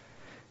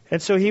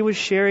 And so he was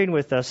sharing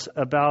with us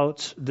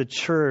about the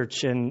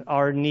church and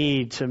our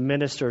need to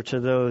minister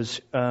to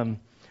those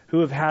who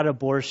have had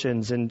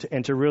abortions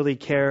and to really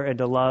care and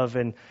to love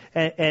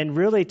and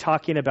really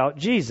talking about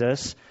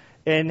Jesus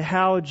and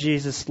how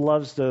Jesus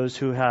loves those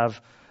who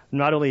have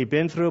not only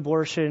been through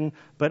abortion,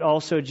 but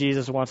also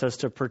Jesus wants us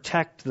to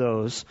protect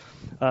those,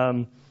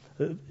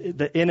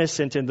 the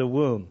innocent in the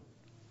womb.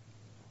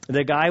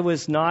 The guy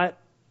was not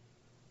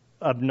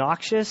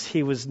obnoxious.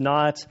 He was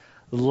not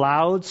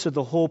loud so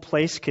the whole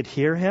place could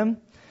hear him.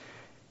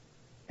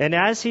 And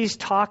as he's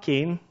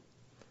talking,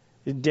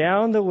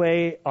 down the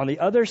way, on the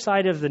other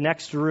side of the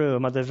next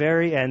room, at the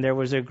very end, there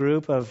was a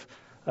group of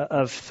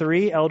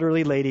 3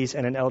 elderly ladies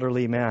and an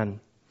elderly man.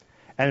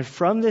 And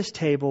from this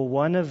table,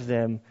 one of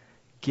them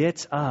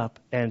gets up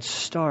and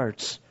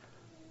starts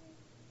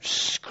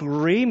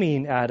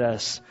screaming at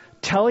us,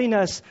 telling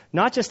us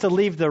not just to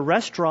leave the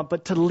restaurant,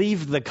 but to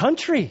leave the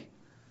country,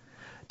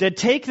 to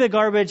take the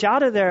garbage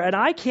out of there. And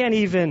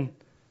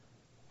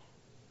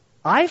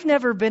I've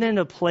never been in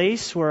a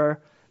place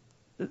where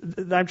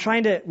I'm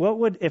trying to,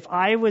 if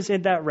I was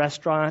in that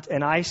restaurant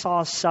and I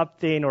saw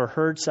something or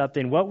heard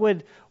something, what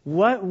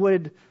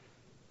would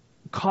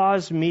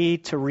cause me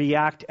to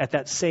react at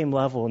that same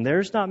level? And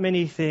there's not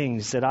many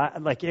things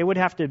that it would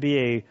have to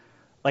be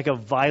a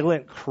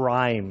violent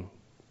crime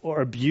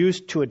or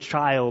abuse to a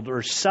child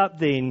or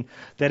something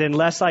that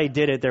unless I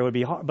did it, there would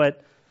be harm.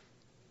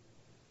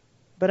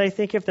 But I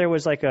think if there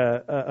was like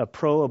a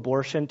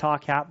pro-abortion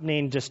talk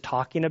happening, just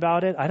talking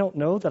about it, I don't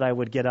know that I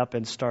would get up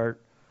and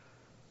start.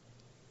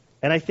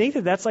 And I think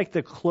that that's like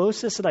the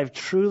closest that I've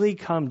truly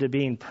come to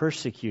being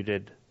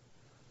persecuted.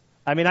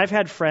 I mean, I've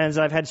had friends,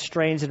 I've had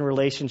strains in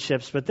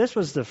relationships, but this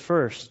was the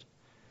first.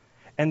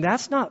 And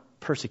that's not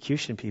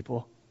persecution,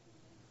 people.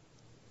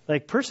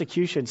 Like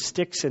persecution,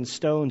 sticks and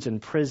stones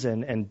and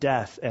prison and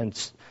death and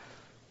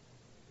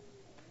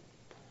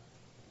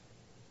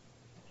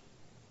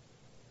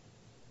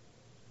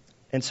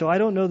so I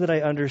don't know that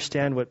I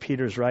understand what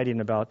Peter's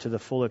writing about to the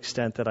full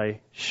extent that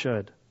I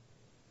should.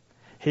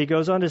 He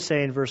goes on to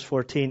say in verse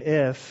 14,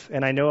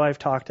 and I know I've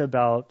talked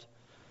about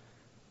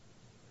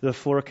the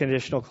 4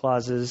 conditional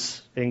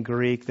clauses in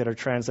Greek that are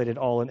translated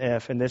all in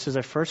if. And this is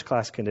a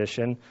first-class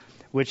condition,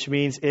 which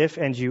means if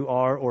and you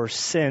are, or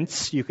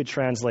since, you could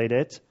translate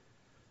it.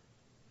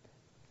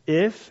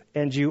 If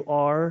and you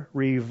are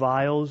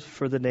reviled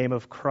for the name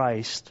of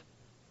Christ,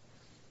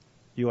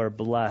 you are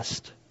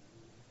blessed,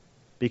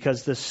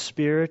 because the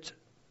Spirit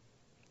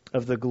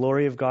of the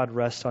glory of God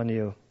rests on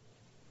you.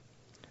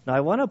 Now,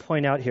 I want to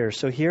point out here,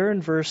 so here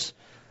in verse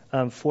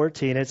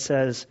 14, it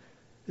says,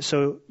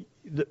 so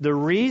the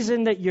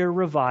reason that you're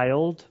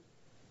reviled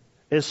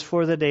is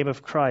for the name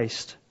of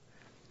Christ.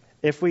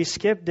 If we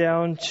skip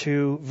down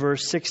to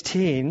verse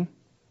 16,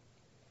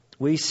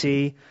 we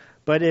see,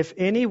 but if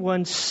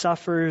anyone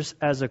suffers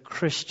as a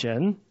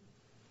Christian,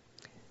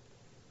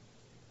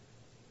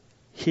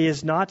 he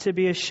is not to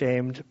be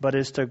ashamed, but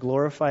is to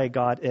glorify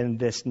God in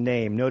this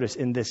name. Notice,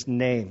 in this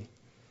name.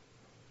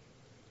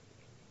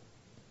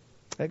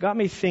 It got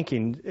me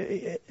thinking.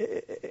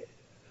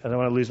 I don't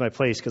want to lose my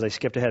place because I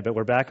skipped ahead, but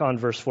we're back on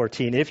verse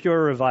 14. If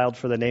you're reviled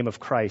for the name of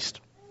Christ,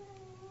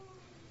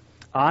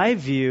 I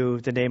view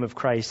the name of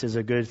Christ as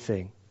a good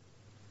thing.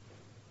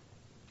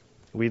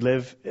 We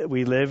live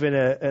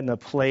in a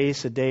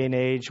place, a day and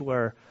age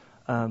where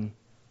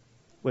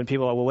when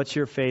people are, well, what's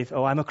your faith?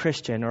 Oh, I'm a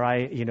Christian,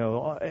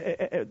 or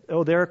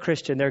they're a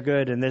Christian, they're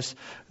good. And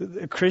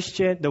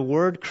the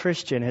word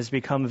Christian has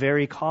become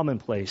very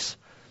commonplace.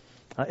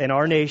 In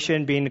our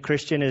nation, being a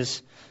Christian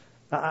is,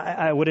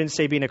 I wouldn't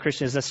say being a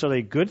Christian is necessarily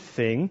a good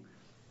thing,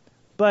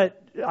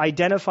 but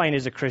identifying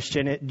as a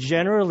Christian, it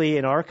generally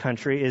in our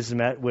country is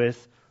met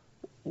with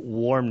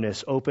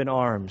warmness, open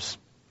arms.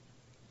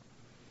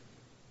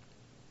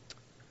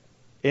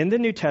 In the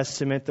New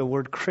Testament, the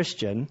word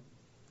Christian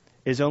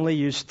is only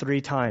used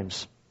 3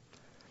 times.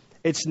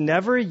 It's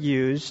never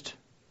used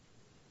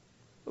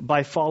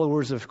by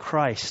followers of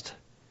Christ.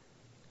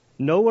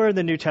 Nowhere in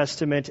the New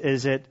Testament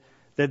is it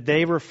that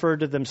they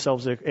referred to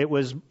themselves.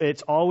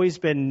 It's always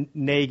been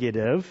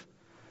negative,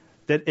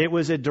 that it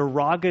was a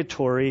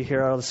derogatory.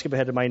 Here, I'll skip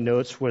ahead to my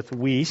notes with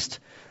Wiest.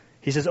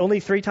 He says only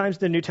 3 times in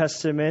the New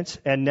Testament,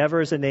 and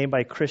never as a name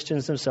by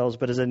Christians themselves,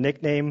 but as a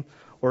nickname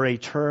or a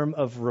term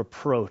of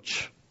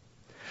reproach.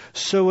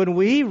 So when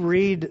we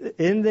read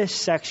in this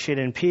section,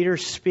 and Peter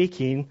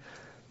speaking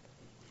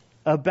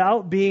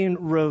about being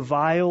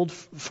reviled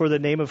for the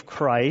name of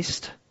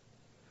Christ,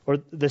 or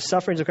the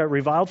sufferings of Christ,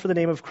 reviled for the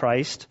name of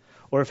Christ,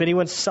 or if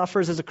anyone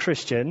suffers as a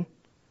Christian,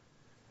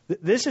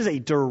 this is a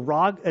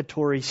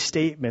derogatory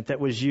statement that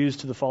was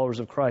used to the followers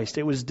of Christ.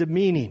 It was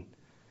demeaning.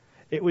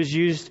 It was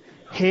used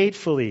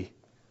hatefully.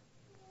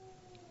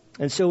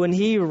 And so when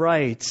he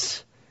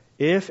writes,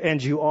 if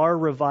and you are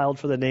reviled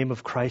for the name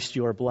of Christ,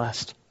 you are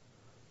blessed.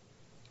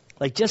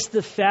 Like just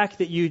the fact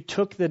that you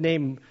took the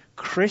name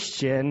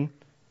Christian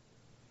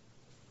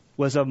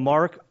was a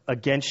mark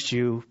against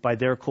you by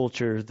their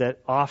culture that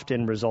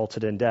often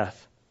resulted in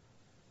death.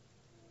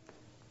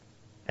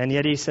 And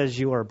yet he says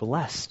you are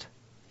blessed.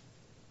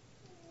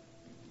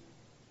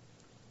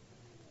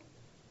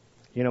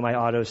 You know, my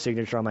auto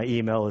signature on my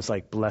email is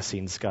like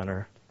blessings,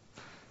 Gunner.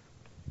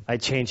 I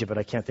change it, but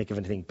I can't think of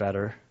anything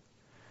better.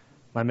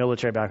 My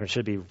military background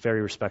should be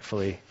very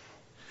respectfully.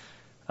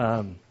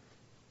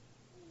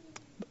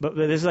 But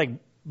this is like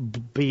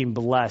being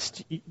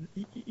blessed.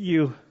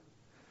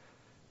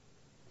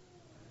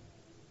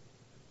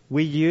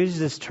 We use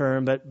this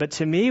term, but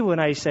to me, when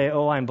I say,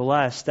 oh, I'm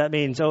blessed, that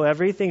means, oh,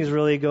 everything's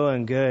really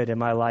going good in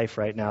my life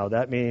right now.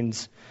 That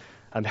means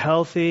I'm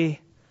healthy,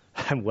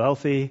 I'm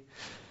wealthy,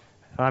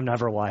 I'm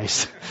never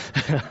wise.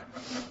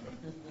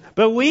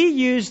 But we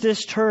use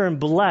this term,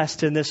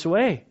 blessed, in this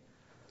way.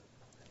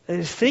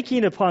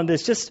 Thinking upon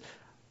this, just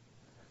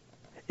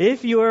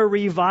if you are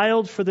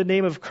reviled for the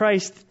name of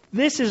Christ,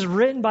 this is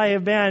written by a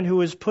man who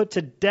was put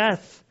to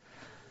death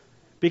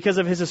because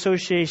of his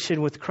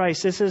association with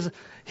Christ.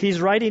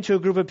 He's writing to a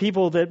group of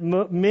people that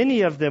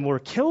many of them were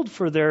killed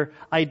for their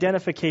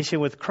identification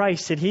with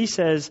Christ. And he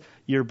says,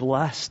 you're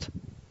blessed.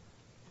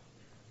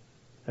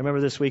 I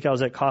remember this week I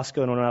was at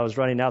Costco, and when I was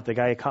running out, the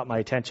guy caught my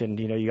attention.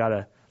 You know, you got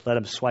to let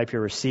him swipe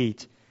your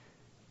receipt.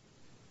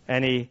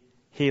 And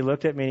he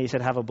looked at me and he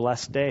said, have a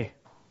blessed day.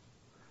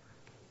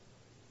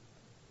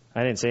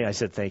 I didn't say, I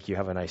said, thank you,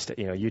 have a nice day.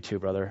 You know, you too,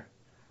 brother.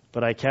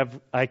 But I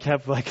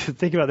kept like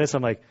thinking about this.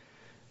 I'm like,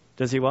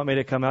 does he want me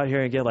to come out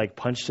here and get like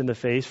punched in the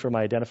face for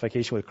my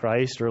identification with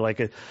Christ? Or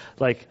like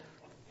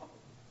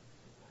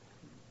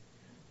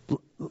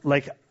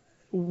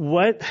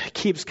what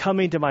keeps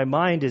coming to my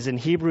mind is in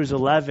Hebrews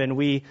 11,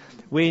 we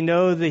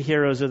know the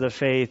heroes of the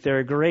faith.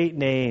 They're great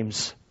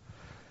names.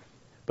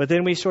 But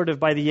then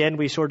by the end,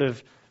 we sort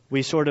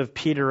of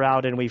peter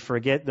out and we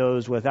forget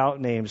those without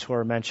names who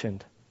are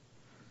mentioned.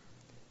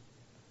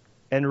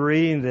 And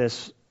reading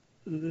this,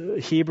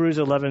 Hebrews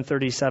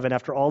 11:37,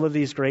 after all of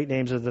these great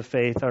names of the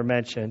faith are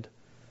mentioned,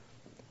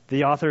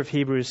 the author of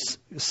Hebrews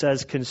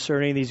says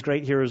concerning these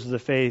great heroes of the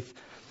faith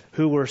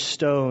who were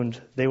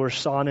stoned, they were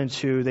sawn in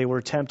two, they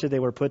were tempted, they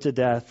were put to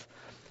death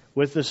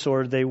with the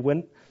sword. They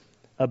went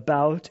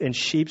about in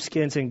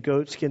sheepskins and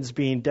goatskins,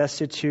 being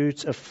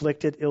destitute,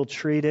 afflicted,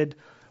 ill-treated,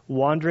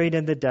 wandering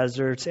in the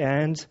deserts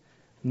and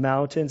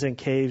mountains and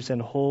caves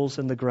and holes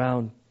in the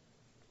ground.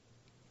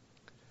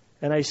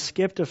 And I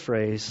skipped a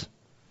phrase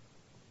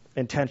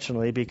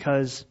intentionally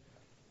because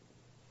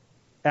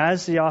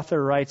as the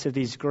author writes of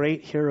these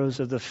great heroes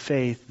of the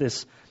faith,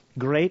 this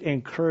great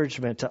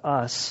encouragement to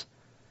us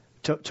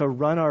to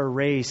run our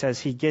race as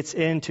he gets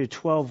into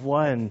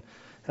 12:1,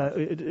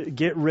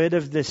 get rid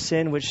of the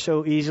sin which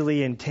so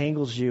easily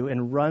entangles you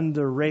and run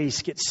the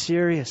race, get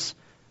serious.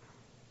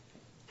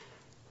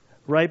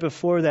 Right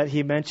before that,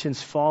 he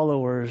mentions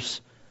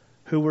followers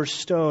who were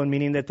stoned,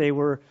 meaning that they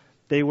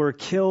were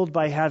killed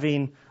by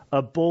having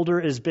a boulder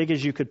as big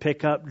as you could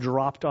pick up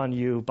dropped on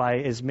you by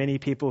as many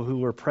people who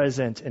were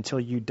present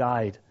until you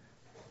died.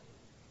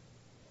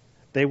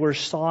 They were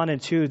sawn in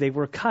two. They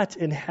were cut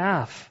in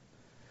half.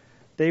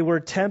 They were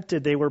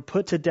tempted. They were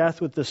put to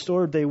death with the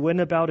sword. They went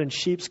about in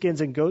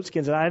sheepskins and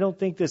goatskins. And I don't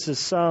think this is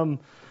some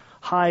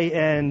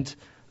high-end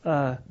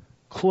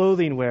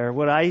clothing wear.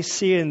 What I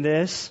see in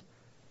this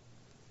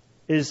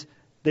is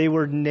they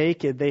were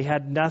naked. They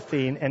had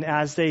nothing. And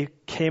as they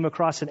came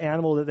across an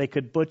animal that they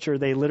could butcher,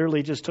 they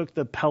literally just took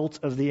the pelt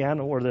of the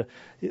animal, or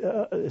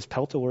is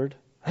pelt a word?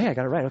 Hey, I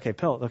got it right. Okay,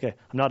 pelt. Okay,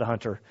 I'm not a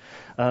hunter.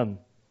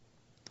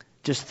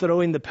 Just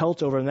throwing the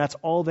pelt over, and that's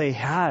all they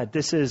had.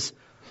 This is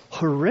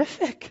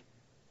horrific.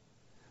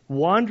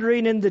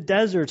 Wandering in the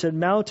deserts and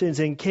mountains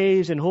and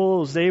caves and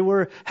holes, they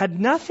had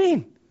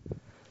nothing.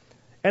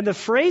 And the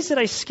phrase that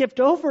I skipped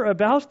over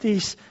about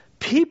these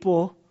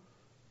people,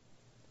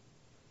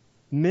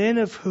 men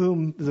of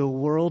whom the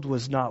world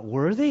was not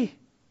worthy.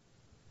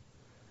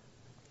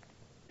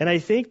 And I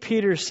think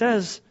Peter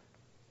says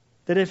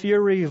that if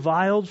you're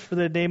reviled for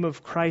the name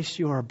of Christ,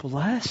 you are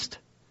blessed.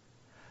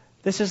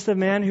 This is the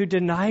man who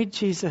denied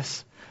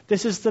Jesus.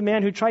 This is the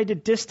man who tried to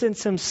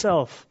distance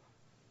himself.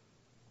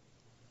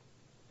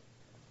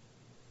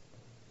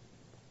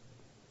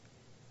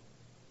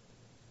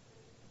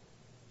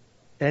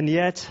 And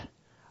yet,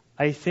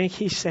 I think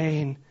he's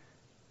saying,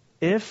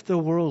 if the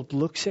world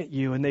looks at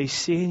you and they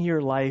see in your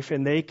life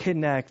and they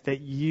connect that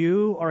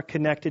you are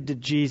connected to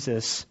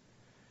Jesus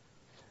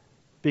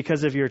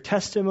because of your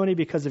testimony,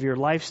 because of your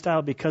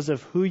lifestyle, because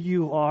of who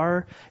you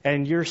are,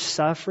 and you're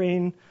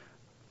suffering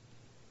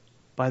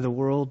by the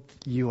world,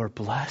 you are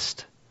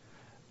blessed.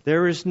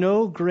 There is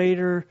no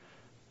greater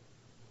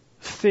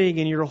thing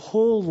in your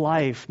whole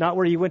life, not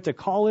where you went to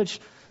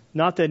college,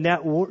 not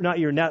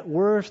your net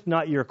worth,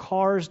 not your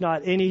cars,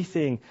 not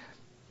anything.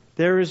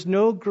 There is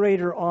no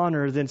greater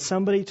honor than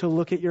somebody to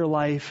look at your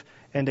life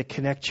and to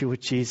connect you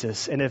with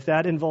Jesus. And if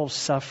that involves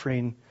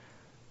suffering,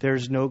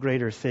 there's no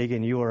greater thing,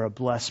 and you are a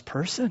blessed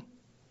person.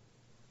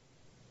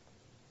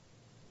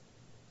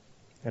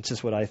 That's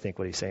just what I think,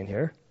 what he's saying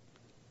here.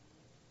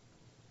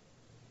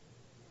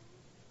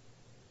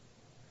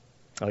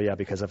 Oh yeah,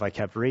 because if I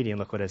kept reading,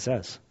 look what it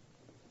says.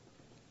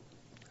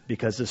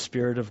 Because the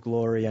Spirit of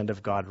glory and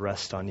of God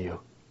rests on you.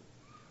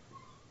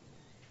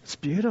 It's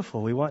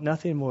beautiful. We want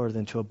nothing more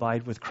than to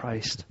abide with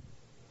Christ.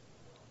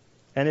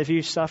 And if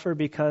you suffer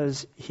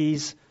because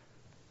he's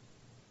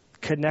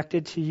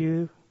connected to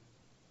you,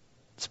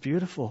 it's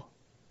beautiful.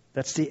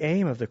 That's the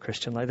aim of the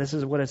Christian life. This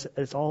is what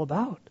it's all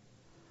about.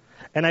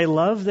 And I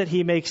love that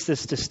he makes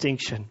this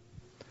distinction.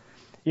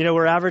 You know,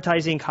 we're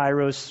advertising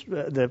Kairos,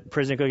 the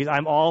prison cookies.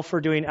 I'm all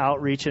for doing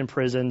outreach in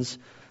prisons.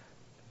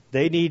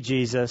 They need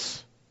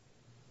Jesus.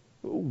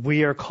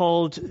 We are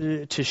called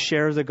to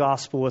share the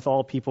gospel with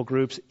all people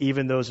groups,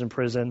 even those in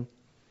prison.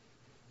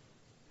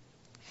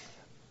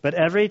 But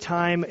every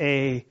time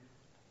a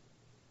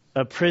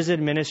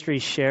prison ministry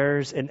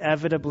shares,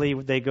 inevitably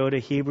they go to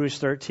Hebrews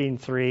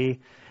 13:3,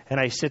 and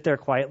I sit there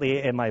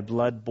quietly and my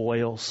blood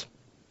boils.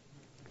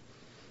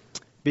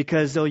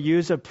 Because they'll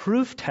use a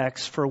proof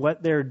text for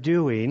what they're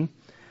doing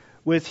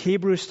with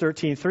Hebrews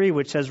 13:3,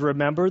 which says,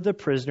 remember the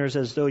prisoners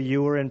as though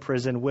you were in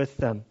prison with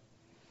them.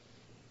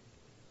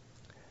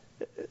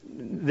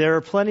 There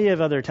are plenty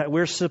of other times.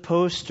 We're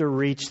supposed to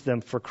reach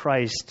them for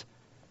Christ.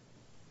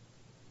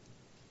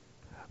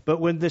 But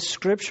when the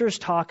scriptures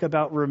talk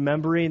about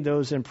remembering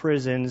those in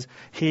prisons,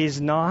 he's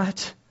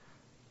not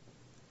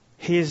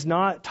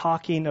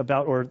talking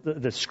about, or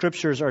the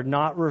scriptures are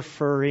not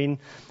referring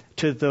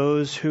to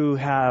those who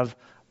have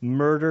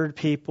murdered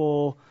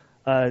people,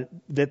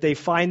 that they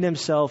find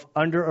themselves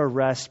under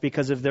arrest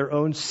because of their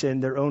own sin,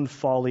 their own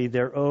folly,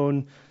 their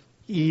own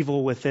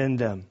evil within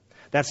them.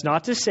 That's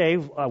not to say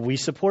we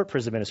support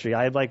prison ministry.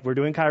 We're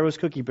doing Kairos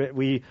Cookie, but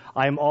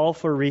I'm all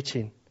for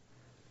reaching.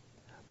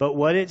 But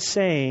what it's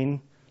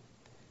saying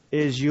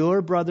is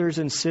your brothers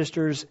and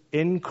sisters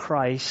in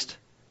Christ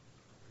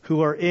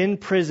who are in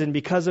prison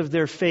because of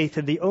their faith,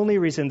 and the only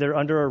reason they're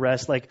under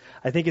arrest, like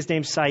I think his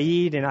name's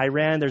Saeed in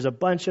Iran, there's a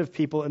bunch of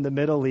people in the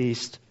Middle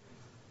East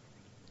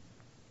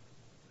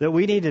that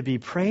we need to be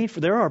praying for.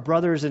 There are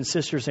brothers and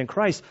sisters in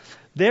Christ.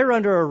 They're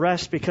under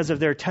arrest because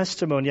of their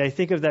testimony. I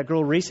think of that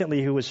girl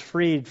recently who was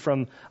freed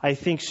from, I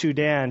think,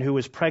 Sudan, who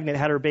was pregnant,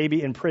 had her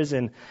baby in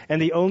prison,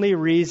 and the only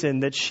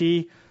reason that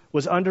she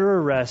was under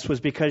arrest was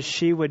because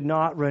she would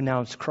not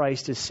renounce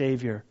Christ as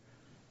Savior.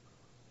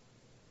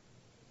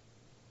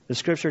 The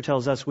scripture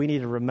tells us we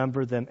need to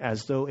remember them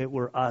as though it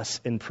were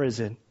us in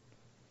prison.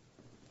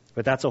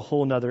 But that's a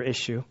whole nother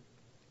issue.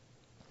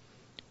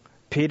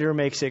 Peter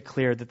makes it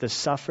clear that the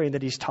suffering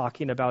that he's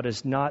talking about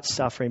is not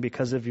suffering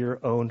because of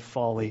your own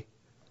folly.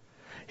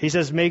 He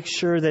says, make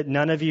sure that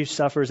none of you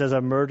suffers as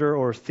a murderer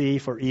or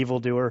thief or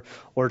evildoer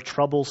or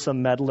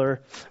troublesome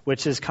meddler,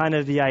 which is kind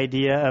of the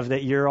idea of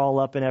that you're all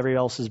up in everybody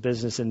else's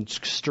business and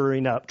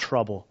stirring up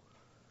trouble.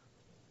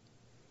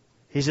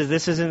 He says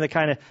this isn't the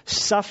kind of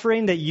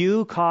suffering that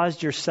you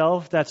caused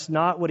yourself. That's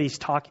not what he's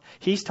talking.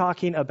 He's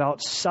talking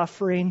about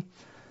suffering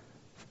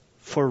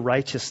for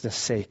righteousness'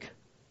 sake.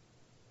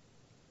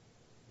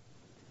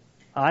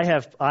 I'm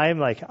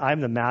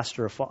the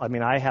master of folly. I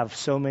mean, I have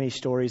so many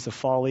stories of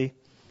folly.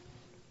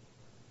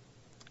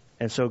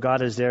 And so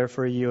God is there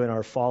for you in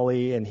our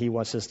folly, and he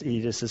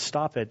just says,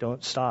 stop it.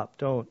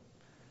 Don't.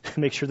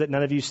 Make sure that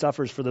none of you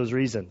suffers for those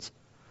reasons.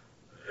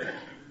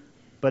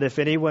 But if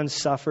anyone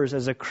suffers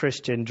as a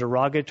Christian,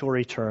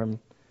 derogatory term,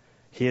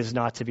 he is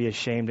not to be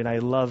ashamed. And I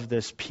love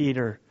this.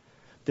 Peter,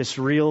 this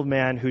real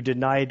man who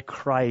denied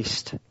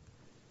Christ,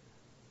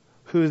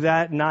 who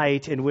that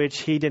night in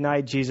which he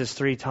denied Jesus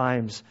 3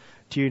 times,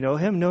 do you know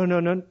him?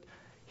 No.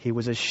 He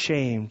was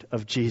ashamed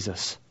of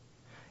Jesus.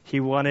 He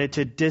wanted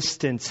to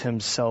distance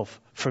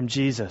himself from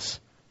Jesus.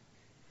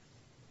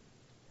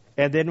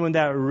 And then when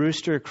that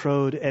rooster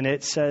crowed, and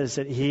it says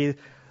that he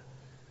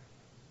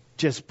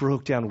just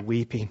broke down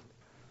weeping,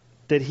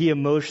 that he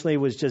emotionally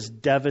was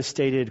just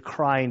devastated,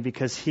 crying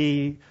because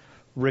he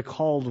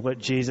recalled what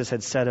Jesus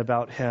had said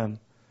about him.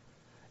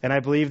 And I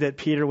believe that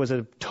Peter was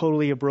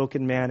totally a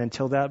broken man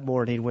until that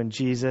morning when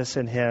Jesus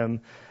and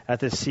him at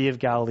the Sea of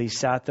Galilee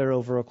sat there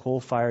over a coal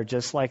fire,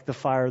 just like the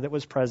fire that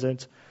was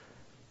present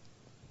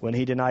when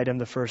he denied him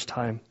the first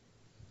time.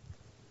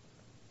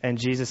 And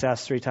Jesus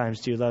asked 3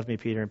 times, do you love me,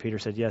 Peter? And Peter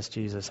said, yes,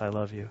 Jesus, I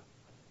love you.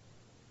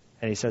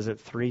 And he says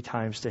it 3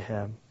 times to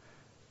him.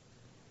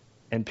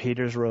 And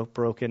Peter's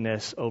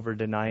brokenness over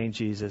denying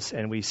Jesus,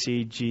 and we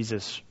see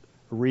Jesus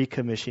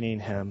recommissioning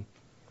him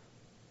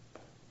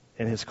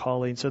in his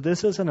calling. So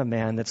this isn't a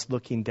man that's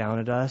looking down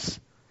at us.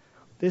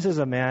 This is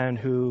a man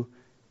who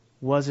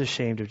was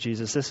ashamed of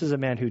Jesus. This is a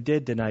man who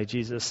did deny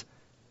Jesus.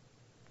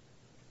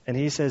 And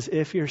he says,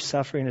 if you're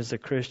suffering as a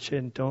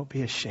Christian, don't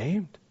be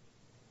ashamed.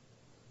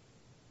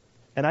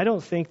 And I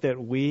don't think that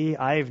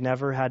I've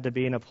never had to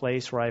be in a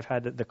place where I've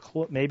had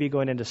maybe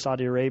going into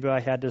Saudi Arabia,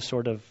 I had to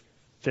sort of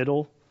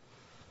fiddle.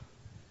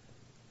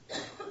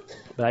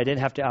 But I didn't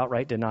have to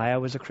outright deny I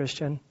was a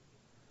Christian.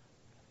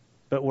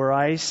 But where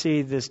I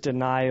see this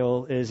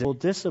denial is it will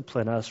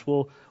discipline us,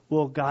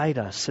 will guide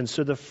us. And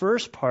so the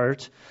first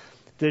part,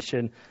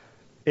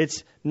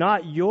 it's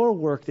not your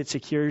work that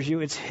secures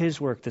you, it's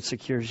his work that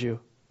secures you.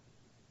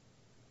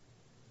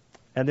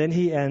 And then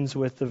he ends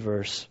with the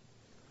verse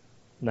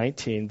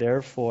 19.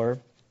 Therefore,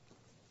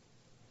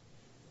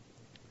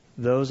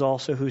 those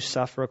also who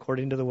suffer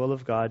according to the will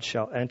of God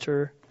shall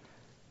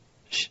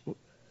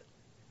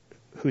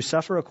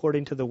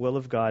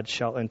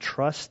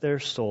entrust their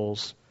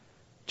souls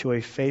to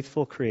a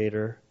faithful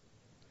Creator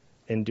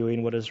in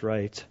doing what is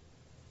right.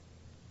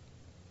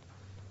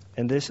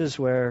 And this is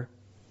where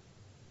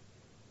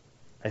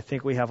I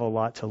think we have a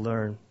lot to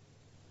learn,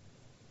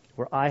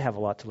 where I have a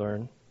lot to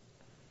learn,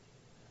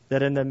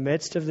 that in the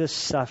midst of this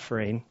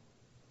suffering,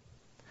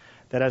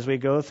 that as we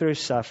go through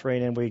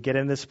suffering and we get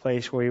in this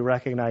place where we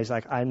recognize,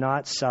 like, I'm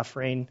not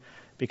suffering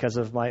because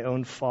of my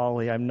own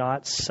folly. I'm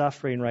not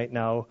suffering right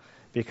now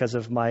because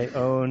of my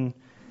own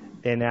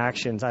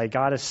inactions. I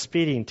got a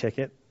speeding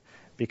ticket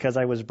because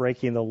I was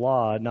breaking the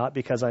law, not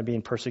because I'm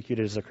being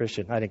persecuted as a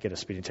Christian. I didn't get a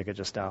speeding ticket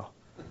just now.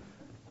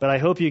 But I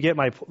hope you get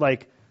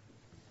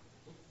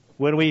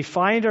when we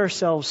find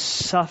ourselves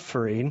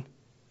suffering,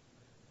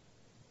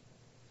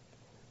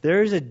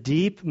 there is a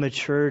deep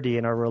maturity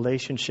in our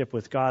relationship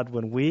with God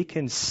when we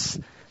can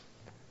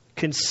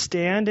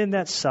stand in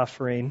that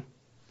suffering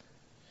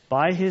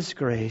by his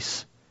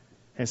grace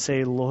and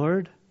say,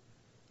 Lord,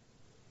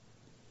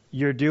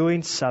 you're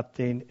doing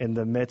something in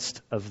the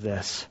midst of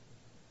this.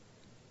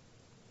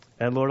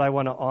 And Lord, I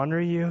want to honor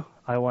you.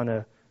 I want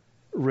to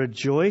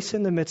rejoice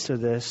in the midst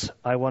of this.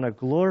 I want to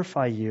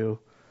glorify you.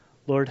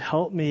 Lord,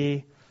 help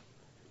me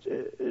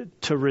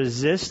to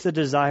resist the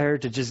desire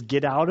to just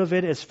get out of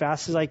it as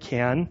fast as I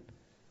can.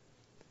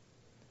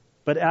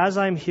 But as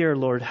I'm here,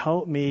 Lord,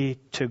 help me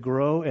to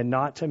grow and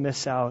not to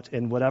miss out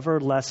in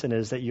whatever lesson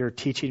is that you're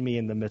teaching me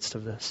in the midst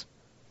of this.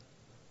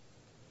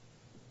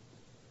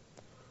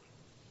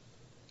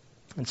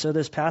 And so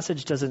this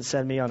passage doesn't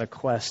send me on a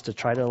quest to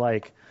try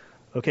to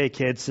okay,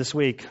 kids, this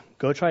week,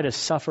 go try to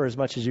suffer as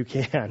much as you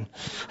can.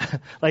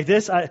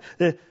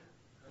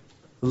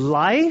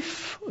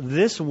 Life,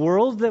 this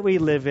world that we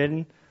live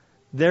in,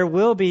 there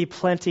will be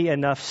plenty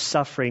enough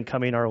suffering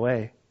coming our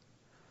way.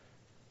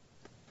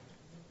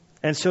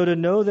 And so to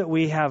know that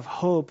we have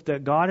hope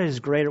that God is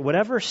greater,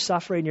 whatever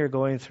suffering you're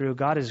going through,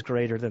 God is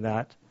greater than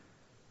that.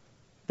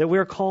 That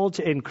we're called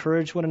to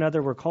encourage one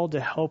another, we're called to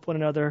help one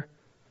another.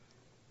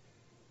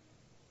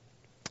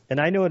 And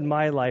I know in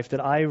my life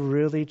that I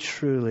really,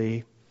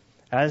 truly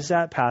as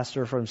that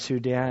pastor from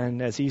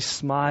Sudan, as he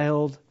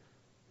smiled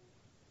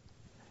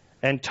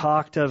and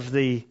talked of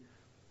the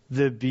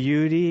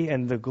beauty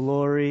and the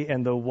glory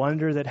and the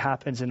wonder that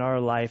happens in our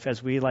life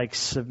as we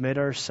submit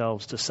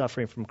ourselves to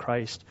suffering from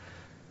Christ.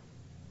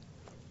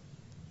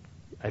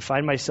 I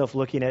find myself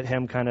looking at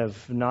him kind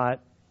of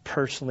not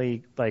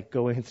personally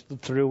going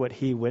through what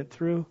he went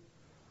through.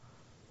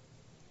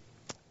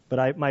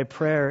 But my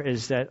prayer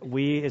is that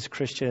we as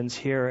Christians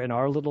here in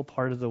our little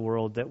part of the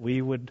world, that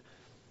we would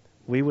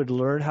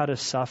learn how to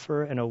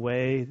suffer in a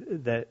way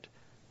that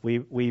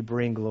we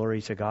bring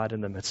glory to God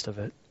in the midst of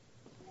it.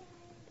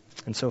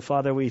 And so,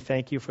 Father, we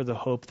thank you for the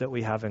hope that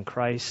we have in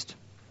Christ.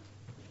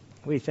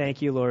 We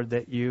thank you, Lord,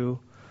 that you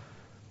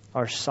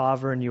are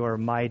sovereign, you are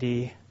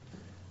mighty,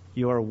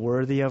 you are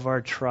worthy of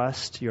our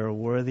trust, you are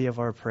worthy of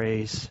our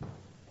praise.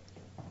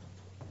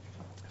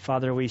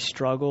 Father, we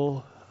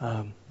struggle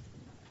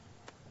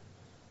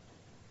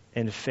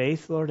in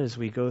faith, Lord, as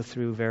we go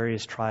through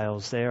various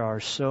trials. There are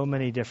so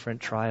many different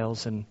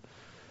trials, and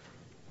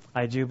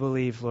I do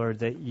believe, Lord,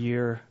 that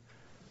your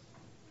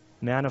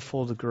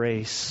manifold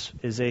grace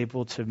is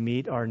able to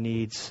meet our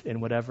needs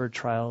in whatever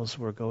trials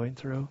we're going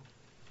through.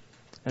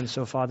 And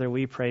so, Father,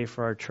 we pray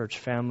for our church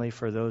family,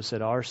 for those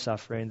that are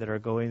suffering, that are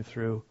going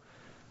through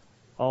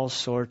all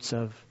sorts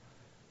of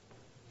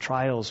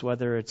trials,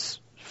 whether it's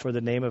for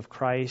the name of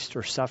Christ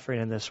or suffering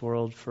in this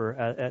world,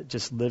 for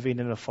just living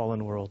in a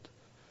fallen world.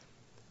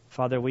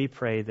 Father, we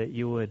pray that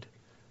you would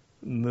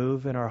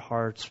move in our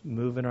hearts,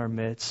 move in our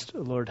midst.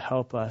 Lord,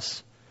 help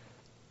us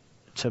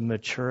to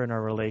mature in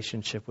our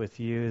relationship with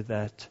you,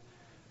 that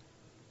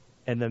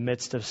in the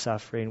midst of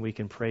suffering we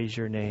can praise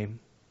your name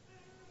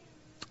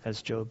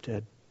as Job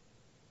did.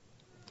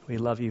 We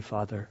love you,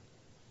 Father,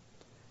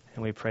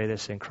 and we pray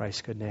this in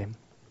Christ's good name.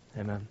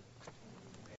 Amen.